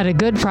everyone at a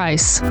good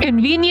price.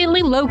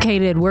 Conveniently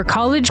located where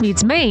College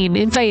meets Main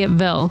in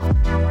Fayetteville.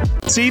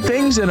 See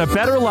things in a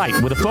better light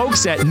with the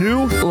folks at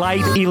New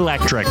Light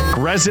Electric.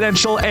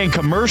 Residential and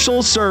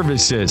commercial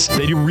services.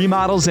 They do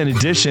remodels and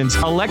additions,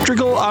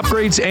 electrical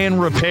upgrades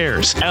and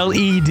repairs,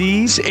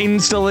 LEDs,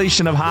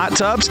 installation of hot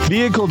tubs,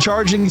 vehicle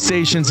charging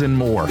stations, and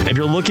more. If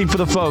you're looking for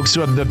the folks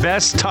who have the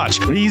best touch,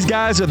 these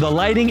guys are the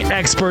lighting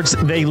experts.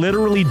 They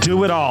literally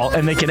do it all,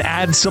 and they can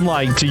add some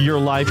light to your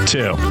life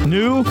too.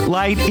 New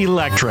Light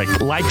Electric.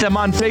 Like them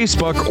on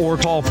Facebook or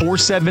call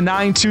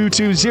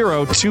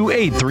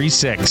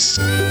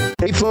 479-220-2836.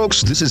 Hey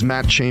folks, this is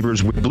Matt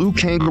Chambers with Blue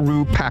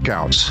Kangaroo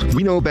Packouts.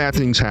 We know bad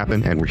things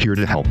happen, and we're here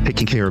to help,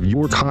 taking care of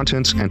your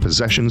contents and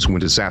possessions when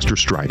disaster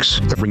strikes.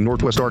 Covering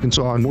Northwest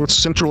Arkansas, North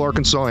Central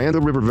Arkansas, and the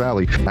River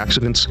Valley,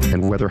 accidents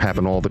and weather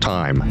happen all the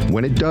time.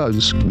 When it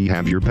does, we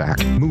have your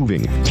back.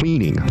 Moving,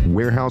 cleaning,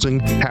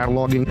 warehousing,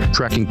 cataloging,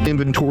 tracking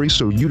inventory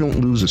so you don't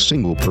lose a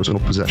single personal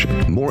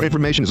possession. More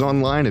information is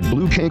online at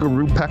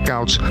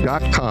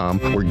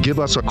bluekangaroopackouts.com or give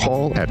us a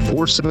call at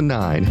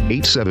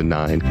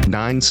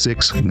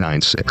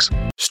 479-879-9696. Hogs.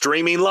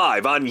 Streaming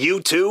live on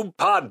YouTube,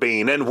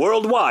 Podbean, and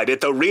worldwide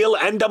at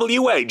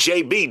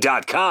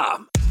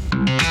therealnwajb.com.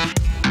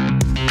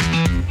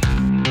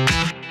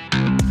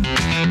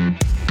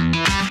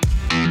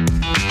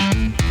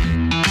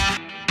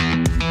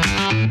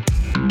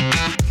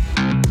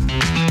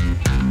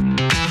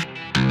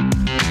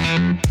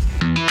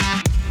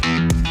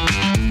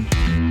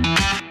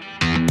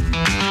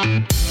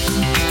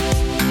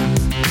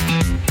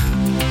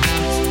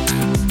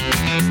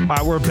 All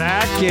right, we're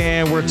back,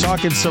 and we're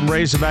talking some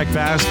Razorback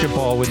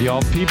basketball with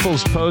y'all.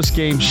 People's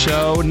Postgame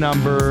Show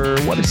number,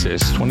 what is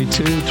this,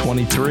 22,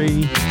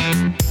 23?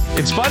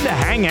 It's fun to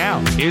hang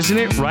out, isn't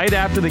it? Right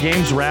after the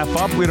games wrap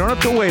up. We don't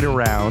have to wait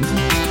around.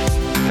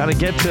 Kind of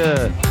get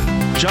to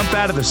jump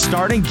out of the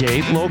starting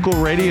gate. Local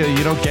radio,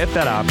 you don't get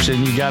that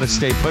option. You got to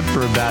stay put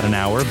for about an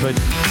hour. But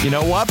you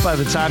know what? By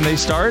the time they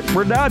start,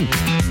 we're done.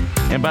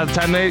 And by the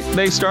time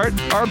they start,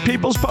 our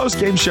People's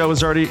Postgame Show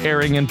is already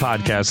airing in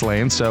podcast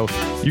land. So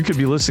you could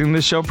be listening to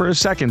this show for a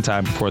second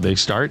time before they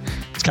start.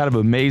 It's kind of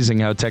amazing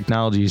how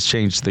technology has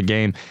changed the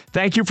game.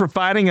 Thank you for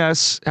finding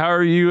us.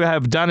 However you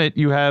have done it,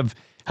 you have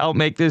helped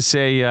make this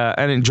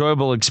an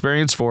enjoyable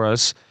experience for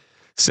us.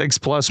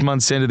 6+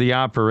 months into the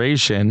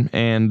operation,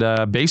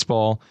 and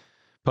baseball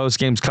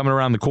postgame's coming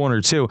around the corner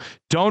too.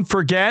 Don't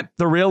forget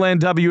the Real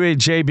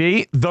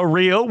NWAJB, The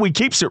Real. We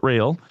keeps it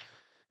real.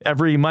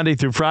 Every Monday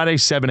through Friday,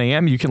 7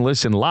 a.m., you can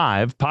listen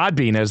live.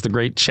 Podbean has the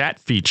great chat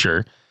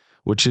feature,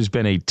 which has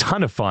been a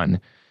ton of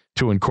fun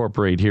to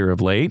incorporate here of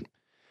late.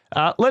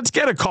 Let's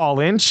get a call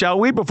in, shall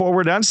we, before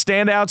we're done?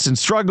 Standouts and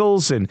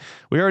struggles, and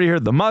we already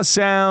heard the must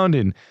sound,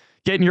 and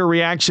getting your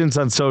reactions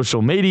on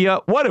social media.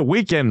 What a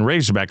weekend in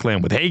Razorback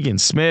land with Hagen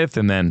Smith,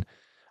 and then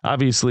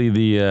obviously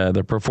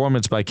the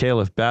performance by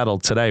Khalif Battle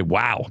today.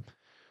 Wow.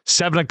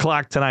 7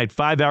 o'clock tonight,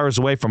 5 hours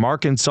away from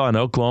Arkansas and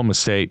Oklahoma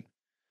State.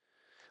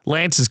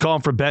 Lance is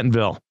calling from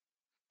Bentonville.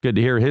 Good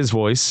to hear his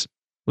voice.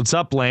 What's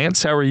up,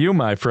 Lance? How are you,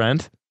 my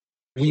friend?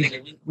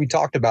 We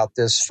talked about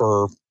this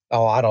for,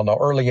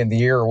 early in the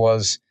year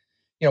was,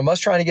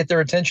 Must trying to get their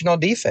attention on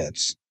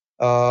defense.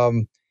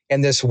 And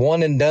this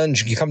one and done,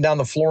 you come down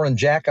the floor and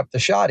jack up the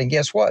shot. And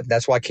guess what?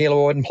 That's why Caleb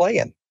wasn't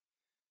playing.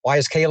 Why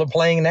is Caleb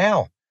playing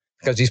now?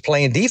 Because he's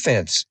playing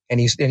defense and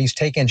he's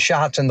taking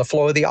shots in the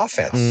flow of the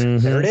offense. Mm-hmm.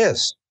 There it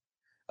is.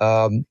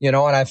 And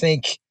I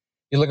think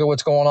you look at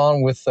what's going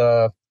on with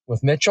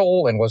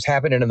Mitchell and what's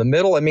happening in the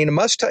middle. I mean,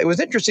 it was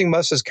interesting,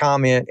 Muss's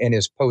comment in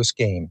his post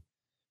game,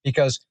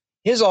 because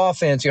his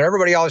offense,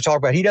 everybody always talk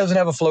about he doesn't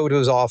have a flow to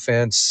his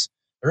offense.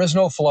 There is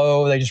no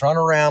flow. They just run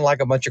around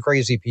like a bunch of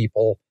crazy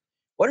people.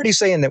 What did he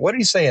say in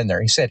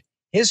there? He said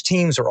his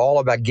teams are all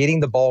about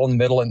getting the ball in the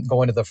middle and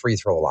going to the free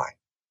throw line.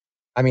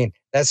 I mean,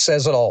 that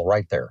says it all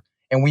right there.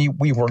 And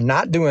we were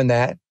not doing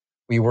that.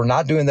 We were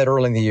not doing that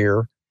early in the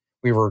year.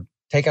 We were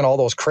taking all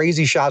those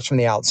crazy shots from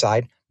the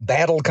outside.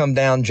 Battle come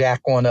down,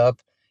 jack one up.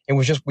 It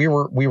was just we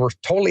were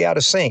totally out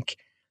of sync.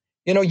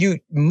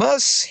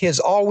 Muss has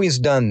always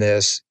done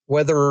this.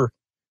 Whether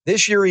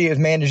this year he has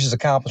managed to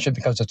accomplish it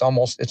because it's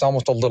almost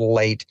a little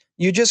late.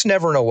 You just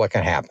never know what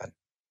can happen.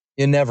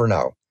 You never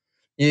know.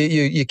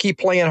 You keep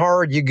playing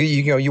hard.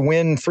 You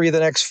win 3 of the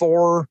next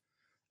 4.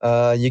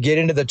 You get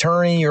into the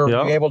tourney.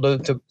 You're able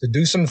to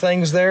do some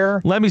things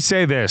there. Let me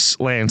say this,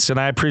 Lance, and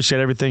I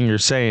appreciate everything you're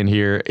saying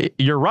here.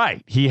 You're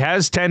right. He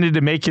has tended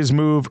to make his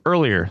move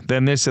earlier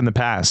than this in the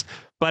past.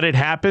 But it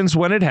happens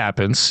when it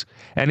happens,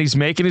 and he's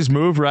making his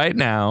move right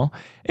now.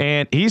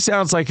 And he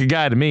sounds like a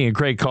guy to me. A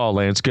great call,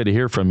 Lance. Good to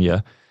hear from you.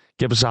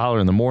 Give us a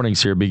holler in the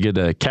mornings here. Be good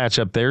to catch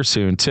up there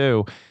soon,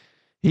 too.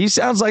 He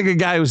sounds like a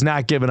guy who's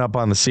not giving up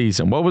on the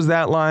season. What was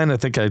that line? I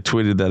think I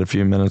tweeted that a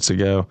few minutes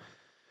ago.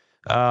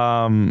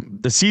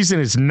 The season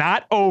is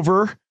not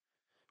over.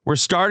 We're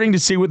starting to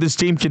see what this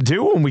team can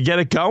do when we get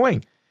it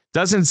going.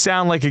 Doesn't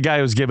sound like a guy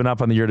who's given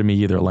up on the year to me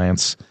either,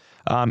 Lance.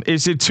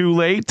 Is it too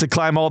late to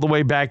climb all the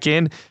way back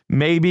in?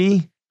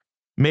 Maybe,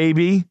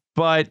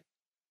 but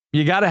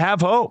you got to have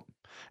hope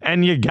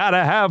and you got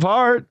to have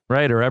heart,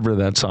 right? Or ever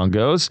that song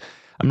goes.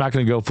 I'm not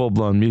going to go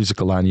full-blown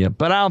musical on you,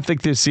 but I don't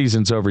think this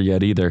season's over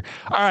yet either.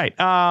 All right.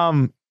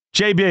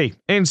 JB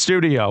in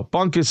studio,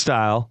 Bunkus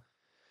style.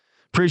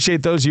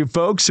 Appreciate those of you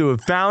folks who have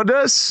found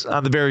us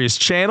on the various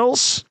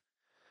channels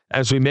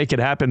as we make it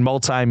happen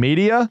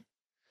multimedia.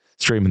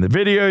 Streaming the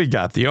video, you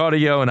got the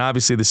audio, and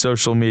obviously the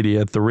social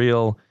media at The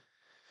Real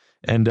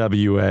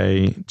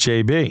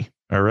NWAJB.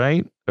 All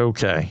right?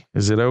 Okay.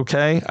 Is it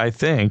okay? I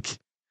think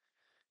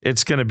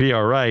it's going to be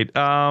all right.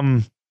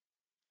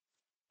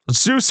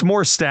 Let's do some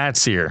more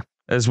stats here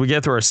as we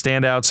get through our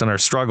standouts and our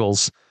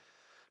struggles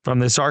from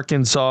this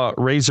Arkansas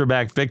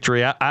Razorback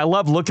victory. I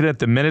love looking at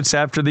the minutes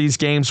after these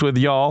games with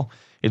y'all.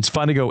 It's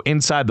fun to go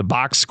inside the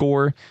box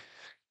score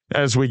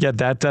as we get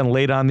that done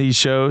late on these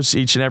shows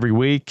each and every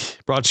week.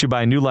 Brought to you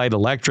by New Light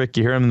Electric.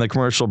 You hear them in the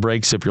commercial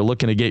breaks if you're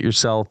looking to get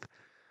yourself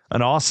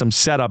an awesome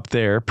setup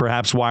there.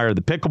 Perhaps wire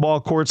the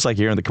pickleball courts like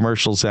you hear in the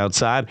commercials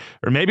outside.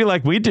 Or maybe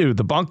like we do,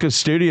 the Bunkus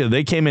studio.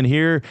 They came in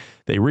here.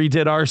 They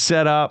redid our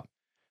setup.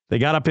 They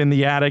got up in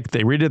the attic.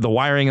 They redid the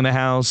wiring in the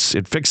house.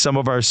 It fixed some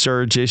of our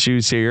surge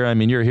issues here. I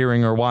mean, you're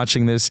hearing or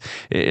watching this.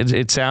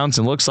 It sounds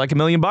and looks like $1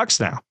 million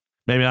now.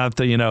 Maybe not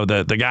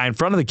the guy in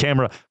front of the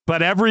camera,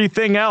 but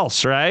everything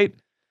else, right?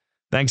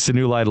 Thanks to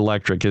New Light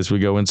Electric as we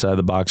go inside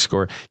the box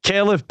score.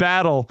 Khalif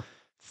Battle,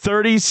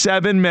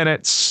 37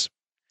 minutes,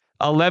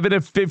 11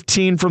 of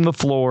 15 from the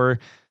floor,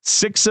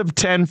 6 of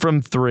 10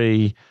 from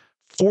 3,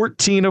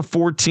 14 of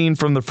 14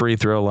 from the free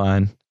throw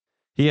line.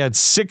 He had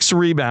 6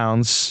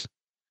 rebounds.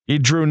 He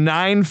drew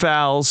 9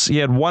 fouls. He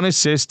had 1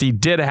 assist. He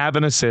did have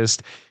an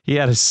assist. He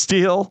had a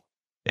steal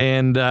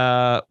and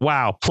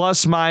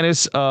plus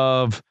minus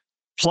of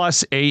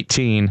plus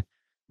 18.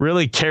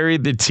 Really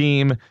carried the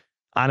team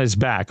on his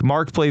back.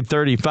 Mark played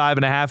 35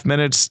 and a half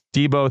minutes.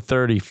 Debo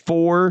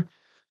 34.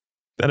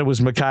 Then it was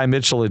Mekhi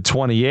Mitchell at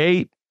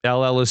 28.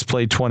 L. Ellis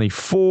played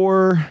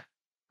 24.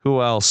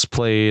 Who else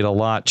played a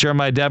lot?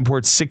 Jeremiah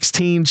Davenport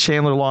 16.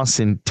 Chandler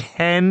Lawson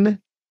 10.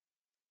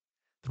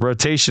 The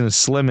rotation is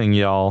slimming,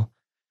 y'all.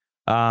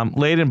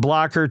 Layden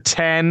Blocker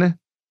 10.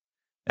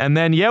 And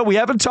then, we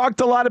haven't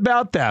talked a lot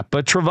about that,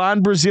 but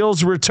Trevon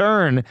Brazil's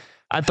return,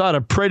 I thought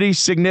a pretty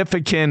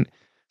significant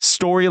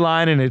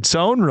storyline in its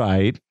own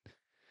right.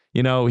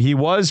 You know, he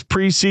was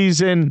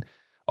preseason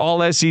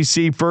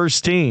All-SEC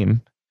first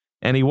team,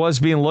 and he was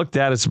being looked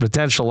at as a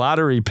potential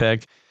lottery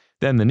pick.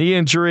 Then the knee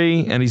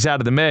injury, and he's out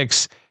of the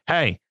mix.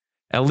 Hey,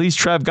 at least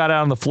Trev got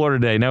out on the floor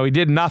today. Now, he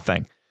did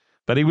nothing,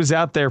 but he was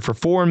out there for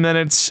 4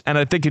 minutes, and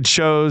I think it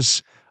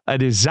shows a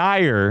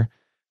desire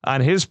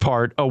on his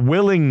part, a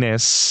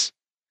willingness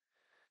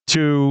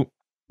to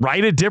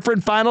write a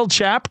different final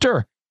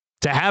chapter,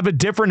 to have a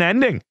different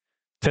ending,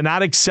 to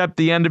not accept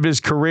the end of his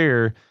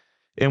career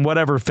in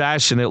whatever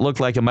fashion it looked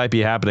like it might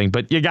be happening.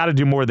 But you got to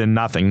do more than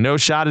nothing. No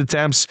shot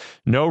attempts,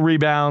 no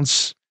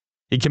rebounds.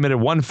 He committed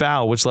 1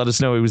 foul, which let us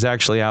know he was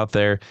actually out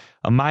there.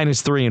 A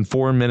 -3 in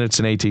 4 minutes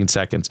and 18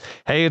 seconds.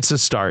 Hey, it's a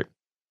start.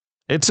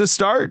 It's a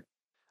start.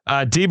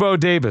 Debo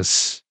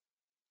Davis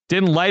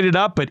didn't light it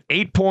up, but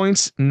 8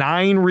 points,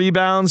 9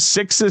 rebounds,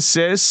 6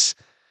 assists.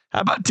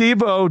 How about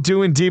Debo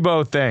doing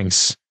Debo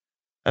things?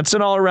 That's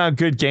an all-around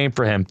good game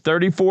for him.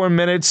 34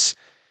 minutes.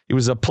 He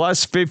was a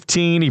plus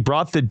 15. He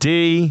brought the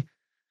D.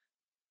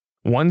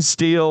 1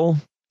 steal,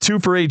 2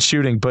 for 8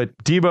 shooting, but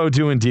Debo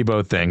doing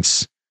Debo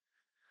things.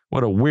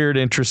 What a weird,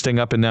 interesting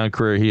up and down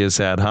career he has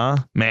had, huh?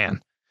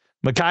 Man.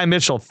 Mekhi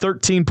Mitchell,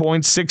 13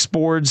 points, 6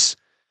 boards,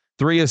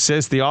 3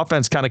 assists. The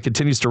offense kind of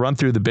continues to run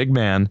through the big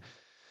man.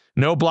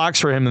 No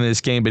blocks for him in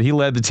this game, but he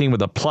led the team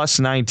with a plus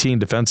 19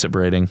 defensive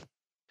rating.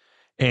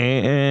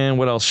 And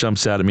what else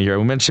jumps out at me here?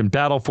 We mentioned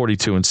Battle,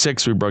 42 and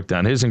 6. We broke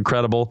down his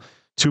incredible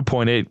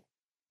 2.8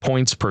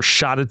 points per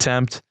shot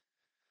attempt,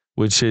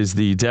 which is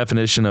the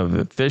definition of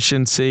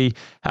efficiency.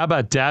 How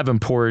about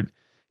Davenport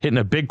hitting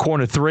a big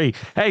corner 3?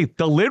 Hey,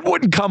 the lid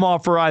wouldn't come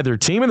off for either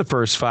team in the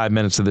first 5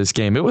 minutes of this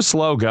game. It was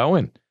slow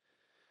going.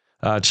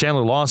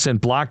 Chandler Lawson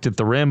blocked at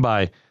the rim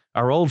by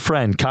our old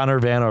friend Connor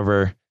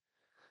Vanover,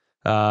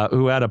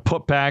 who had a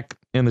putback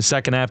in the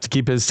second half to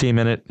keep his team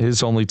in it.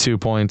 His only 2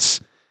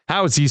 points.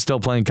 How is he still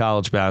playing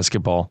college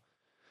basketball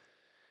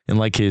in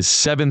like his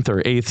 7th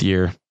or 8th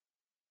year?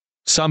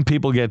 Some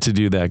people get to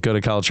do that, go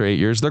to college for 8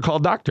 years. They're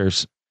called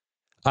doctors.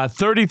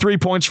 33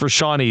 points for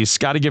Sean East.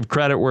 Got to give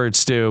credit where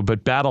it's due,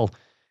 but Battle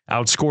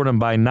outscored him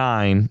by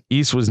 9.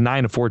 East was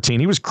 9 of 14.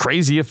 He was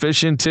crazy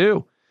efficient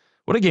too.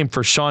 What a game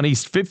for Sean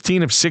East.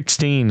 15 of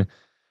 16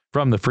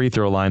 from the free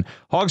throw line.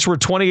 Hogs were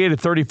 28 of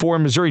 34.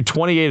 Missouri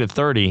 28 of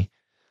 30.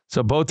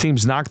 So both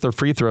teams knocked their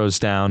free throws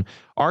down.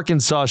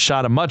 Arkansas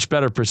shot a much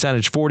better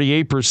percentage,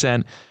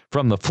 48%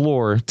 from the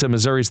floor to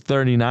Missouri's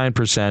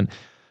 39%.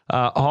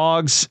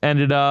 Hogs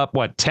ended up,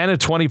 10 of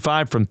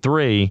 25 from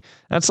 3.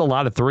 That's a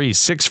lot of threes.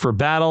 6 for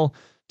Battle,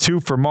 2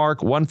 for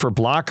Mark, 1 for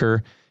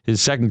Blocker,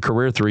 his second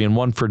career 3, and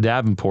 1 for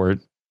Davenport.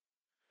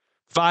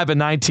 5 of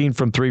 19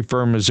 from 3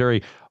 for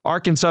Missouri.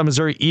 Arkansas,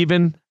 Missouri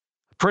even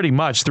pretty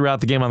much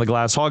throughout the game on the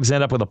glass. Hogs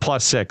end up with a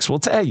plus 6. Well,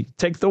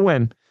 take the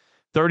win.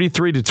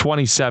 33 to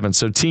 27.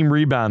 So team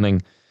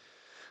rebounding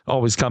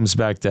always comes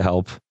back to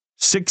help.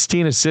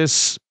 16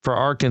 assists for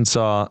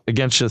Arkansas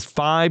against just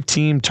 5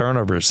 team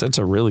turnovers. That's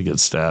a really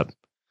good stat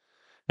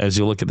as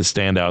you look at the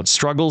standouts.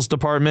 Struggles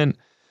department.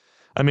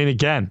 I mean,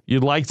 again,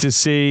 you'd like to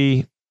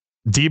see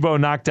Debo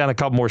knock down a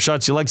couple more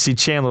shots. You'd like to see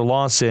Chandler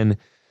Lawson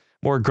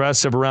more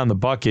aggressive around the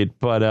bucket.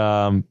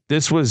 But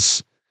this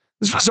was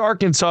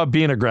Arkansas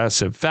being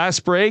aggressive.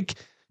 Fast break.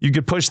 You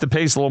could push the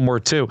pace a little more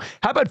too.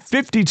 How about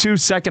 52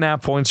 second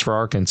half points for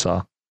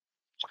Arkansas?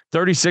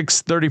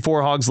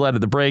 36-34 Hogs led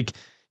at the break.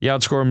 You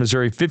outscored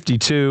Missouri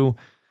 52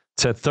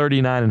 to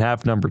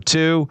 39.5, number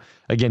 2.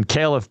 Again,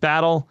 Khalif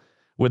Battle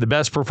with the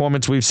best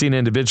performance we've seen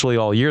individually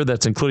all year.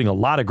 That's including a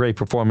lot of great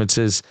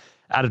performances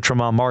out of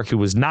Tremont Mark, who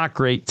was not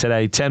great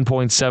today. 10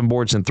 points, 7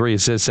 boards, and 3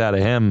 assists out of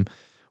him.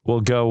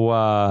 We'll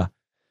go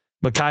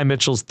Mekhi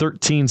Mitchell's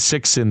 13,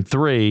 6, and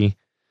 3.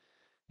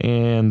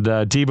 And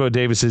Debo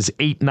Davis's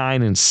 8,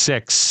 9, and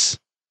 6,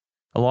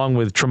 along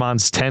with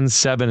Tremont's 10,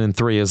 7, and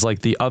 3 is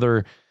like the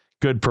other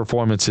good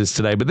performances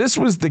today. But this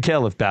was the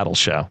Khalif Battle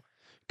show.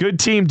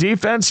 Good team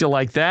defense. You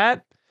like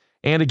that?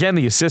 And again,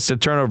 the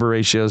assist-to-turnover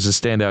ratios is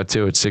standout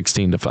too at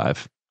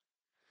 16-5.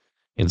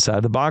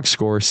 Inside the box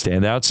score,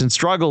 standouts and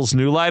struggles.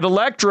 New Light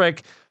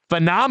Electric,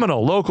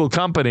 phenomenal local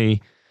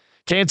company.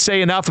 Can't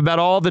say enough about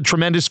all the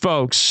tremendous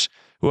folks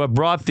who have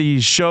brought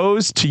these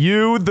shows to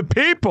you, the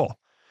people,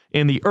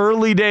 in the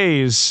early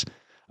days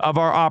of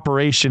our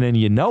operation. And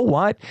you know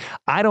what?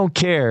 I don't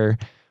care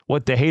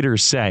what the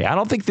haters say. I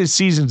don't think this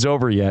season's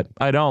over yet.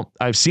 I don't.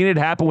 I've seen it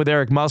happen with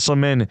Eric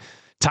Musselman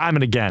time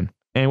and again.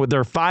 And with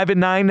their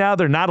 5-9 now,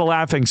 they're not a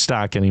laughing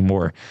stock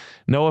anymore.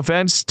 No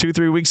offense,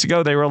 2-3 weeks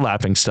ago, they were a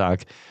laughing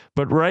stock.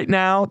 But right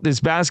now, this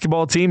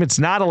basketball team, it's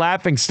not a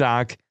laughing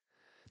stock.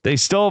 They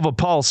still have a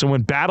pulse. And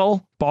when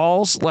battle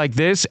balls like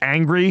this,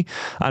 angry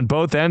on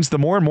both ends, the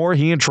more and more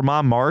he and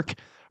Tremont Mark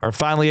are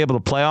finally able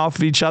to play off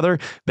of each other,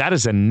 that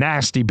is a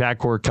nasty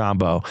backcourt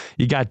combo.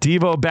 You got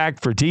Devo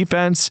back for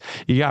defense.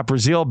 You got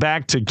Brazil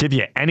back to give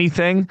you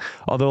anything.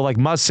 Although, like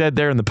Muss said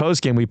there in the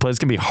postgame we played, it's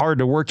going to be hard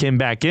to work him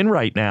back in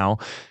right now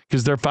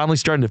because they're finally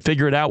starting to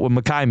figure it out with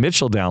Mekhi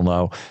Mitchell down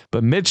low.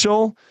 But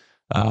Mitchell,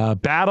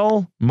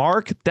 Battle,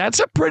 Mark, that's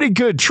a pretty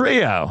good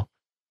trio.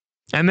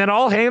 And then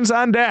all hands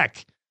on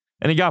deck.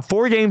 And you got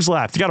 4 games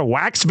left. You got to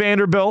wax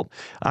Vanderbilt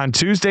on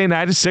Tuesday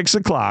night at 6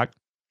 o'clock.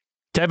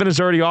 Kevin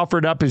has already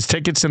offered up his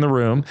tickets in the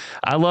room.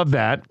 I love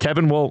that.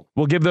 Kevin, we'll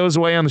give those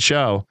away on the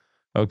show.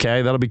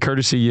 Okay, that'll be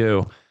courtesy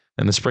you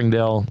and the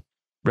Springdale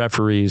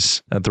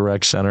referees at the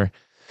Rec Center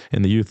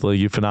in the Youth League.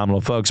 You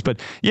phenomenal folks.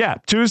 But yeah,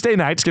 Tuesday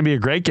night's going to be a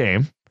great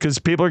game because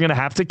people are going to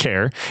have to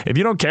care. If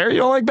you don't care, you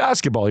don't like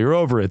basketball. You're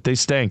over it. They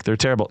stink. They're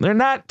terrible. They're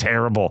not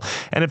terrible.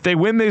 And if they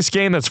win this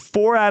game, that's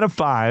 4 out of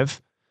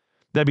 5.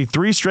 That'd be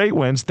 3 straight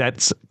wins.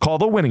 That's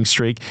called a winning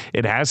streak.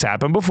 It has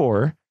happened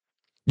before.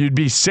 You'd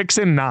be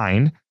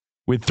 6-9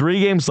 with 3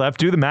 games left.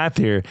 Do the math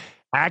here.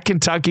 At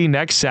Kentucky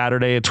next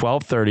Saturday at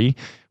 12:30,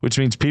 which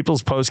means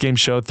People's Postgame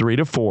Show 3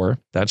 to 4.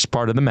 That's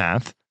part of the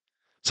math.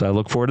 So I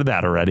look forward to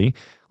that already.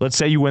 Let's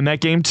say you win that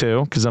game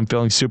too, because I'm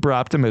feeling super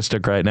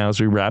optimistic right now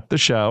as we wrap the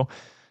show.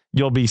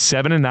 You'll be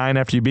 7-9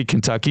 after you beat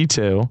Kentucky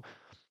too.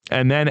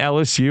 And then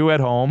LSU at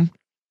home,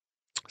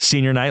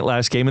 senior night,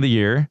 last game of the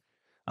year.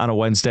 On a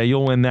Wednesday,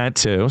 you'll win that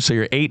too. So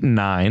you're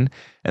 8-9.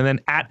 And then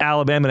at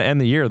Alabama to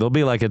end the year, they'll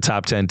be like a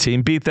top 10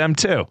 team. Beat them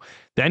too.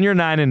 Then you're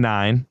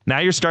 9-9. Now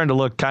you're starting to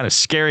look kind of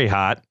scary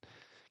hot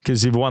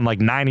because you've won like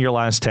 9 of your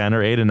last 10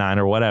 or 8-9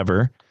 or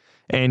whatever.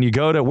 And you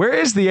go to, where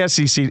is the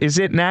SEC? Is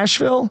it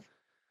Nashville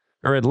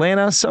or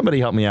Atlanta? Somebody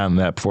help me out on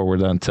that before we're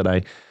done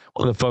today.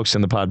 One of the folks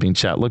in the Podbean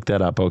chat, look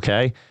that up,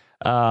 okay?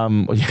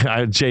 Kevin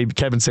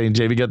saying,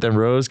 JV got them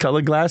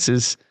rose-colored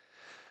glasses.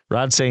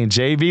 Rod saying,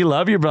 JV,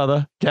 love you,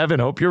 brother. Kevin,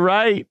 hope you're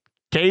right.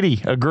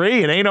 Katie,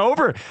 agree. It ain't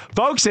over.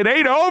 Folks, it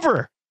ain't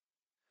over.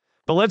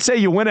 But let's say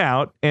you win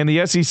out and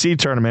the SEC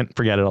tournament,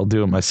 forget it, I'll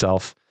do it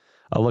myself.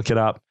 I'll look it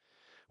up.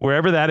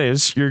 Wherever that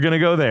is, you're going to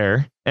go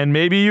there, and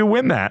maybe you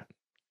win that.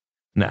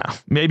 Now,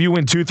 maybe you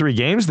win 2-3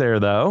 games there,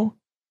 though.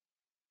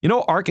 You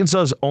know, Arkansas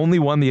has only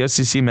won the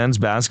SEC men's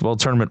basketball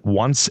tournament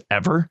once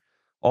ever.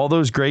 All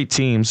those great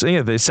teams,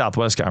 the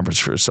Southwest Conference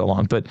for so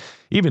long, but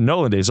even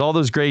Nolan days, all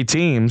those great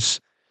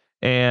teams,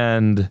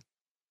 and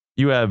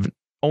you have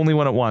only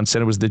won it once,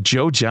 and it was the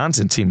Joe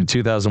Johnson team in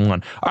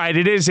 2001. All right,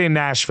 it is in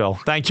Nashville.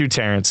 Thank you,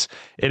 Terrence.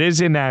 It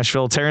is in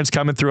Nashville. Terrence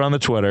coming through on the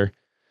Twitter.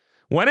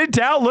 When in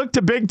doubt, look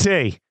to Big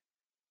T.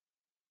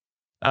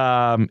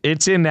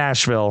 It's in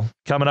Nashville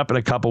coming up in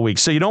a couple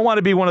weeks. So you don't want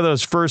to be one of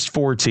those first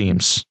 4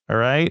 teams, all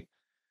right?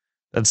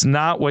 That's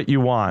not what you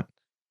want.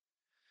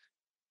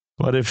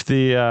 But if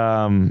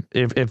the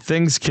if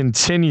things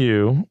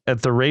continue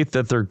at the rate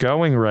that they're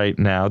going right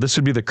now, this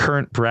would be the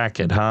current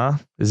bracket, huh?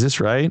 Is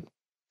this right?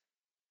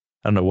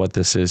 I don't know what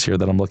this is here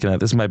that I'm looking at.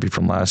 This might be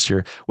from last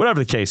year. Whatever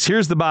the case,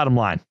 here's the bottom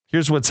line.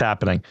 Here's what's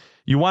happening.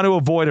 You want to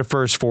avoid a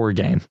first 4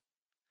 game.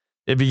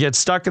 If you get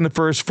stuck in the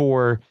first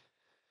 4,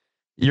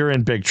 you're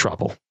in big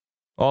trouble.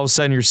 All of a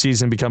sudden, your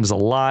season becomes a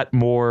lot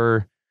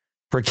more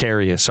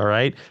precarious, all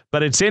right?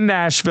 But it's in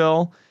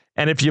Nashville.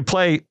 And if you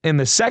play in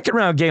the second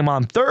round game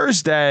on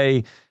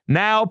Thursday,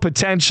 now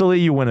potentially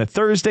you win a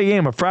Thursday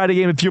game, a Friday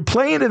game. If you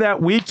play into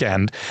that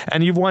weekend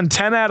and you've won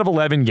 10 out of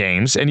 11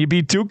 games and you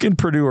beat Duke and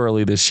Purdue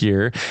early this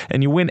year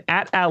and you win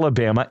at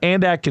Alabama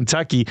and at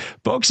Kentucky,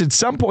 folks, at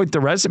some point the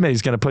resume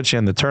is going to put you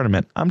in the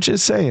tournament. I'm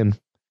just saying,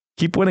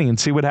 keep winning and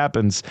see what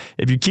happens.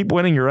 If you keep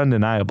winning, you're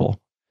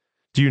undeniable.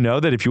 Do you know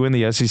that if you win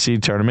the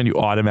SEC tournament, you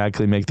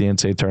automatically make the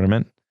NCAA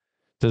tournament?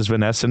 Does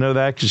Vanessa know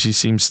that? Because she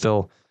seems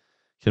still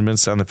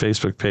convinced on the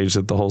Facebook page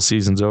that the whole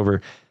season's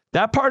over.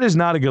 That part is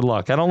not a good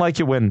look. I don't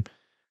like it when,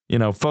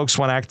 folks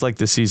want to act like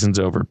the season's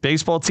over.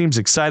 Baseball team's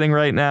exciting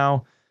right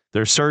now.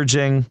 They're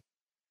surging.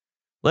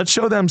 Let's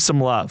show them some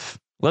love.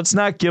 Let's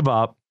not give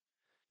up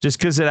just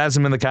because it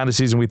hasn't been the kind of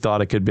season we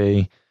thought it could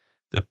be.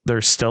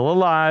 They're still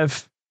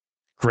alive.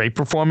 Great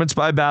performance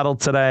by Battle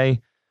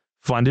today.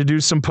 Fun to do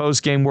some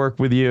post-game work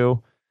with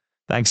you.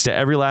 Thanks to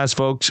every last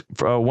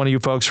one of you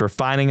folks for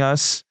finding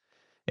us.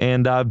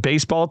 And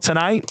baseball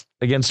tonight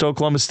against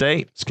Oklahoma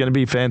State. It's going to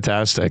be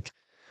fantastic.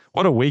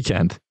 What a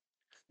weekend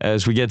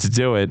as we get to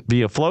do it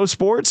via Flow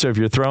Sports. So if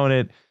you're throwing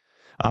it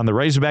on the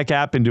Razorback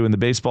app and doing the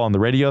baseball on the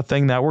radio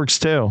thing. That works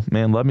too.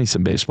 Man, love me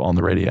some baseball on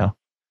the radio.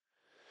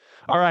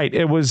 All right,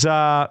 it was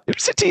a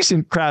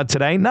decent crowd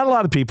today. Not a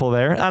lot of people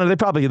there. I don't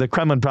know, the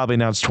Kremlin probably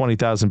announced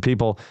 20,000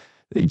 people.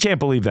 You can't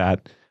believe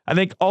that. I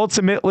think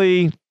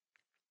ultimately,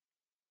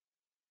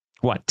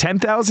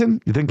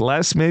 10,000? You think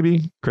less,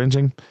 maybe?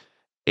 Cringing.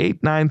 8,000,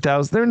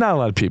 9,000. There are not a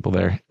lot of people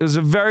there. It was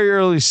a very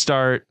early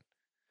start.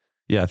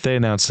 Yeah, they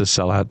announced a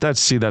sellout.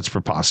 That's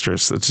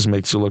preposterous. That just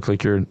makes you look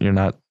like you're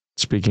not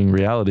speaking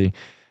reality.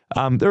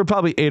 There were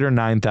probably 8,000 or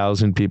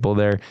 9,000 people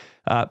there.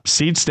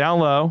 Seats down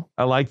low.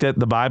 I like that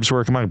the vibes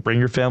were, come on, bring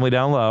your family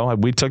down low.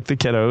 We took the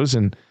kiddos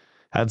and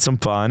had some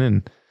fun.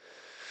 And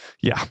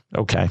yeah,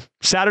 okay.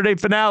 Saturday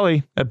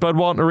finale at Bud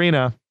Walton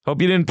Arena. Hope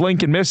you didn't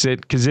blink and miss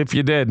it, because if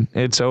you did,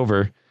 it's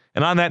over.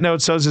 And on that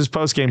note, so is his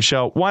postgame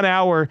show. 1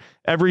 hour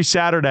every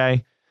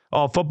Saturday,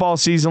 all football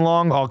season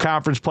long, all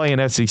conference play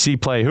and SEC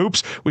play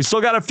hoops. We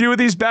still got a few of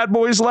these bad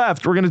boys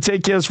left. We're going to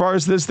take you as far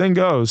as this thing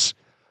goes.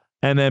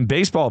 And then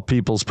baseball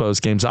people's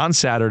postgames on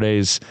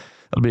Saturdays.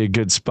 That'll be a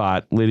good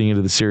spot leading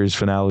into the series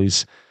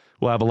finales.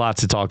 We'll have a lot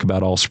to talk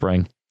about all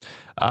spring.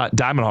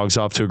 Diamond Hogs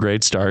off to a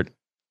great start.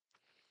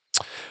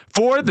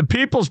 For the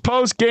People's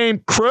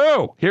Postgame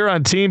crew here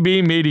on Team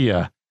B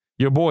Media,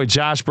 your boy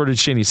Josh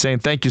Bertuccini saying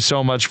thank you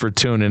so much for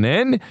tuning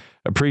in.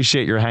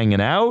 Appreciate your hanging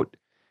out.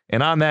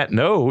 And on that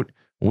note,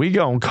 we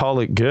gonna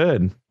call it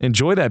good.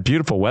 Enjoy that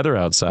beautiful weather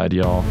outside,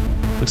 y'all.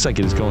 Looks like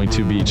it is going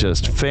to be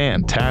just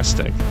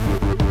fantastic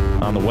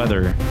on the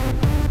weather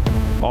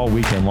all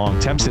weekend long.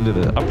 Temps into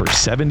the upper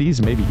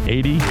 70s, maybe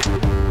 80.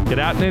 Get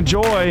out and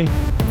enjoy.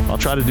 I'll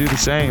try to do the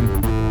same.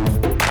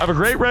 Have a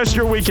great rest of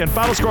your weekend.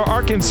 Final score,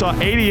 Arkansas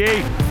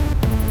 88,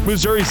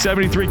 Missouri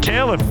 73.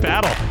 Khalif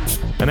Battle,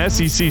 an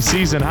SEC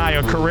season high,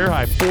 a career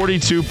high,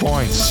 42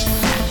 points.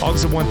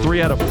 Hogs have won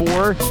 3 out of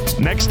 4.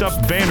 Next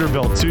up,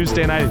 Vanderbilt,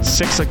 Tuesday night at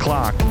 6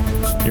 o'clock.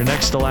 Your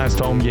next to last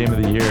home game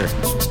of the year.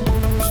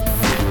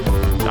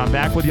 I'm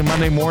back with you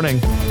Monday morning.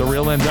 The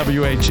Real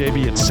NWA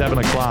JB at 7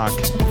 o'clock.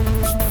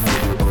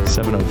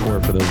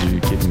 7:04 for those of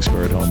you keeping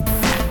score at home.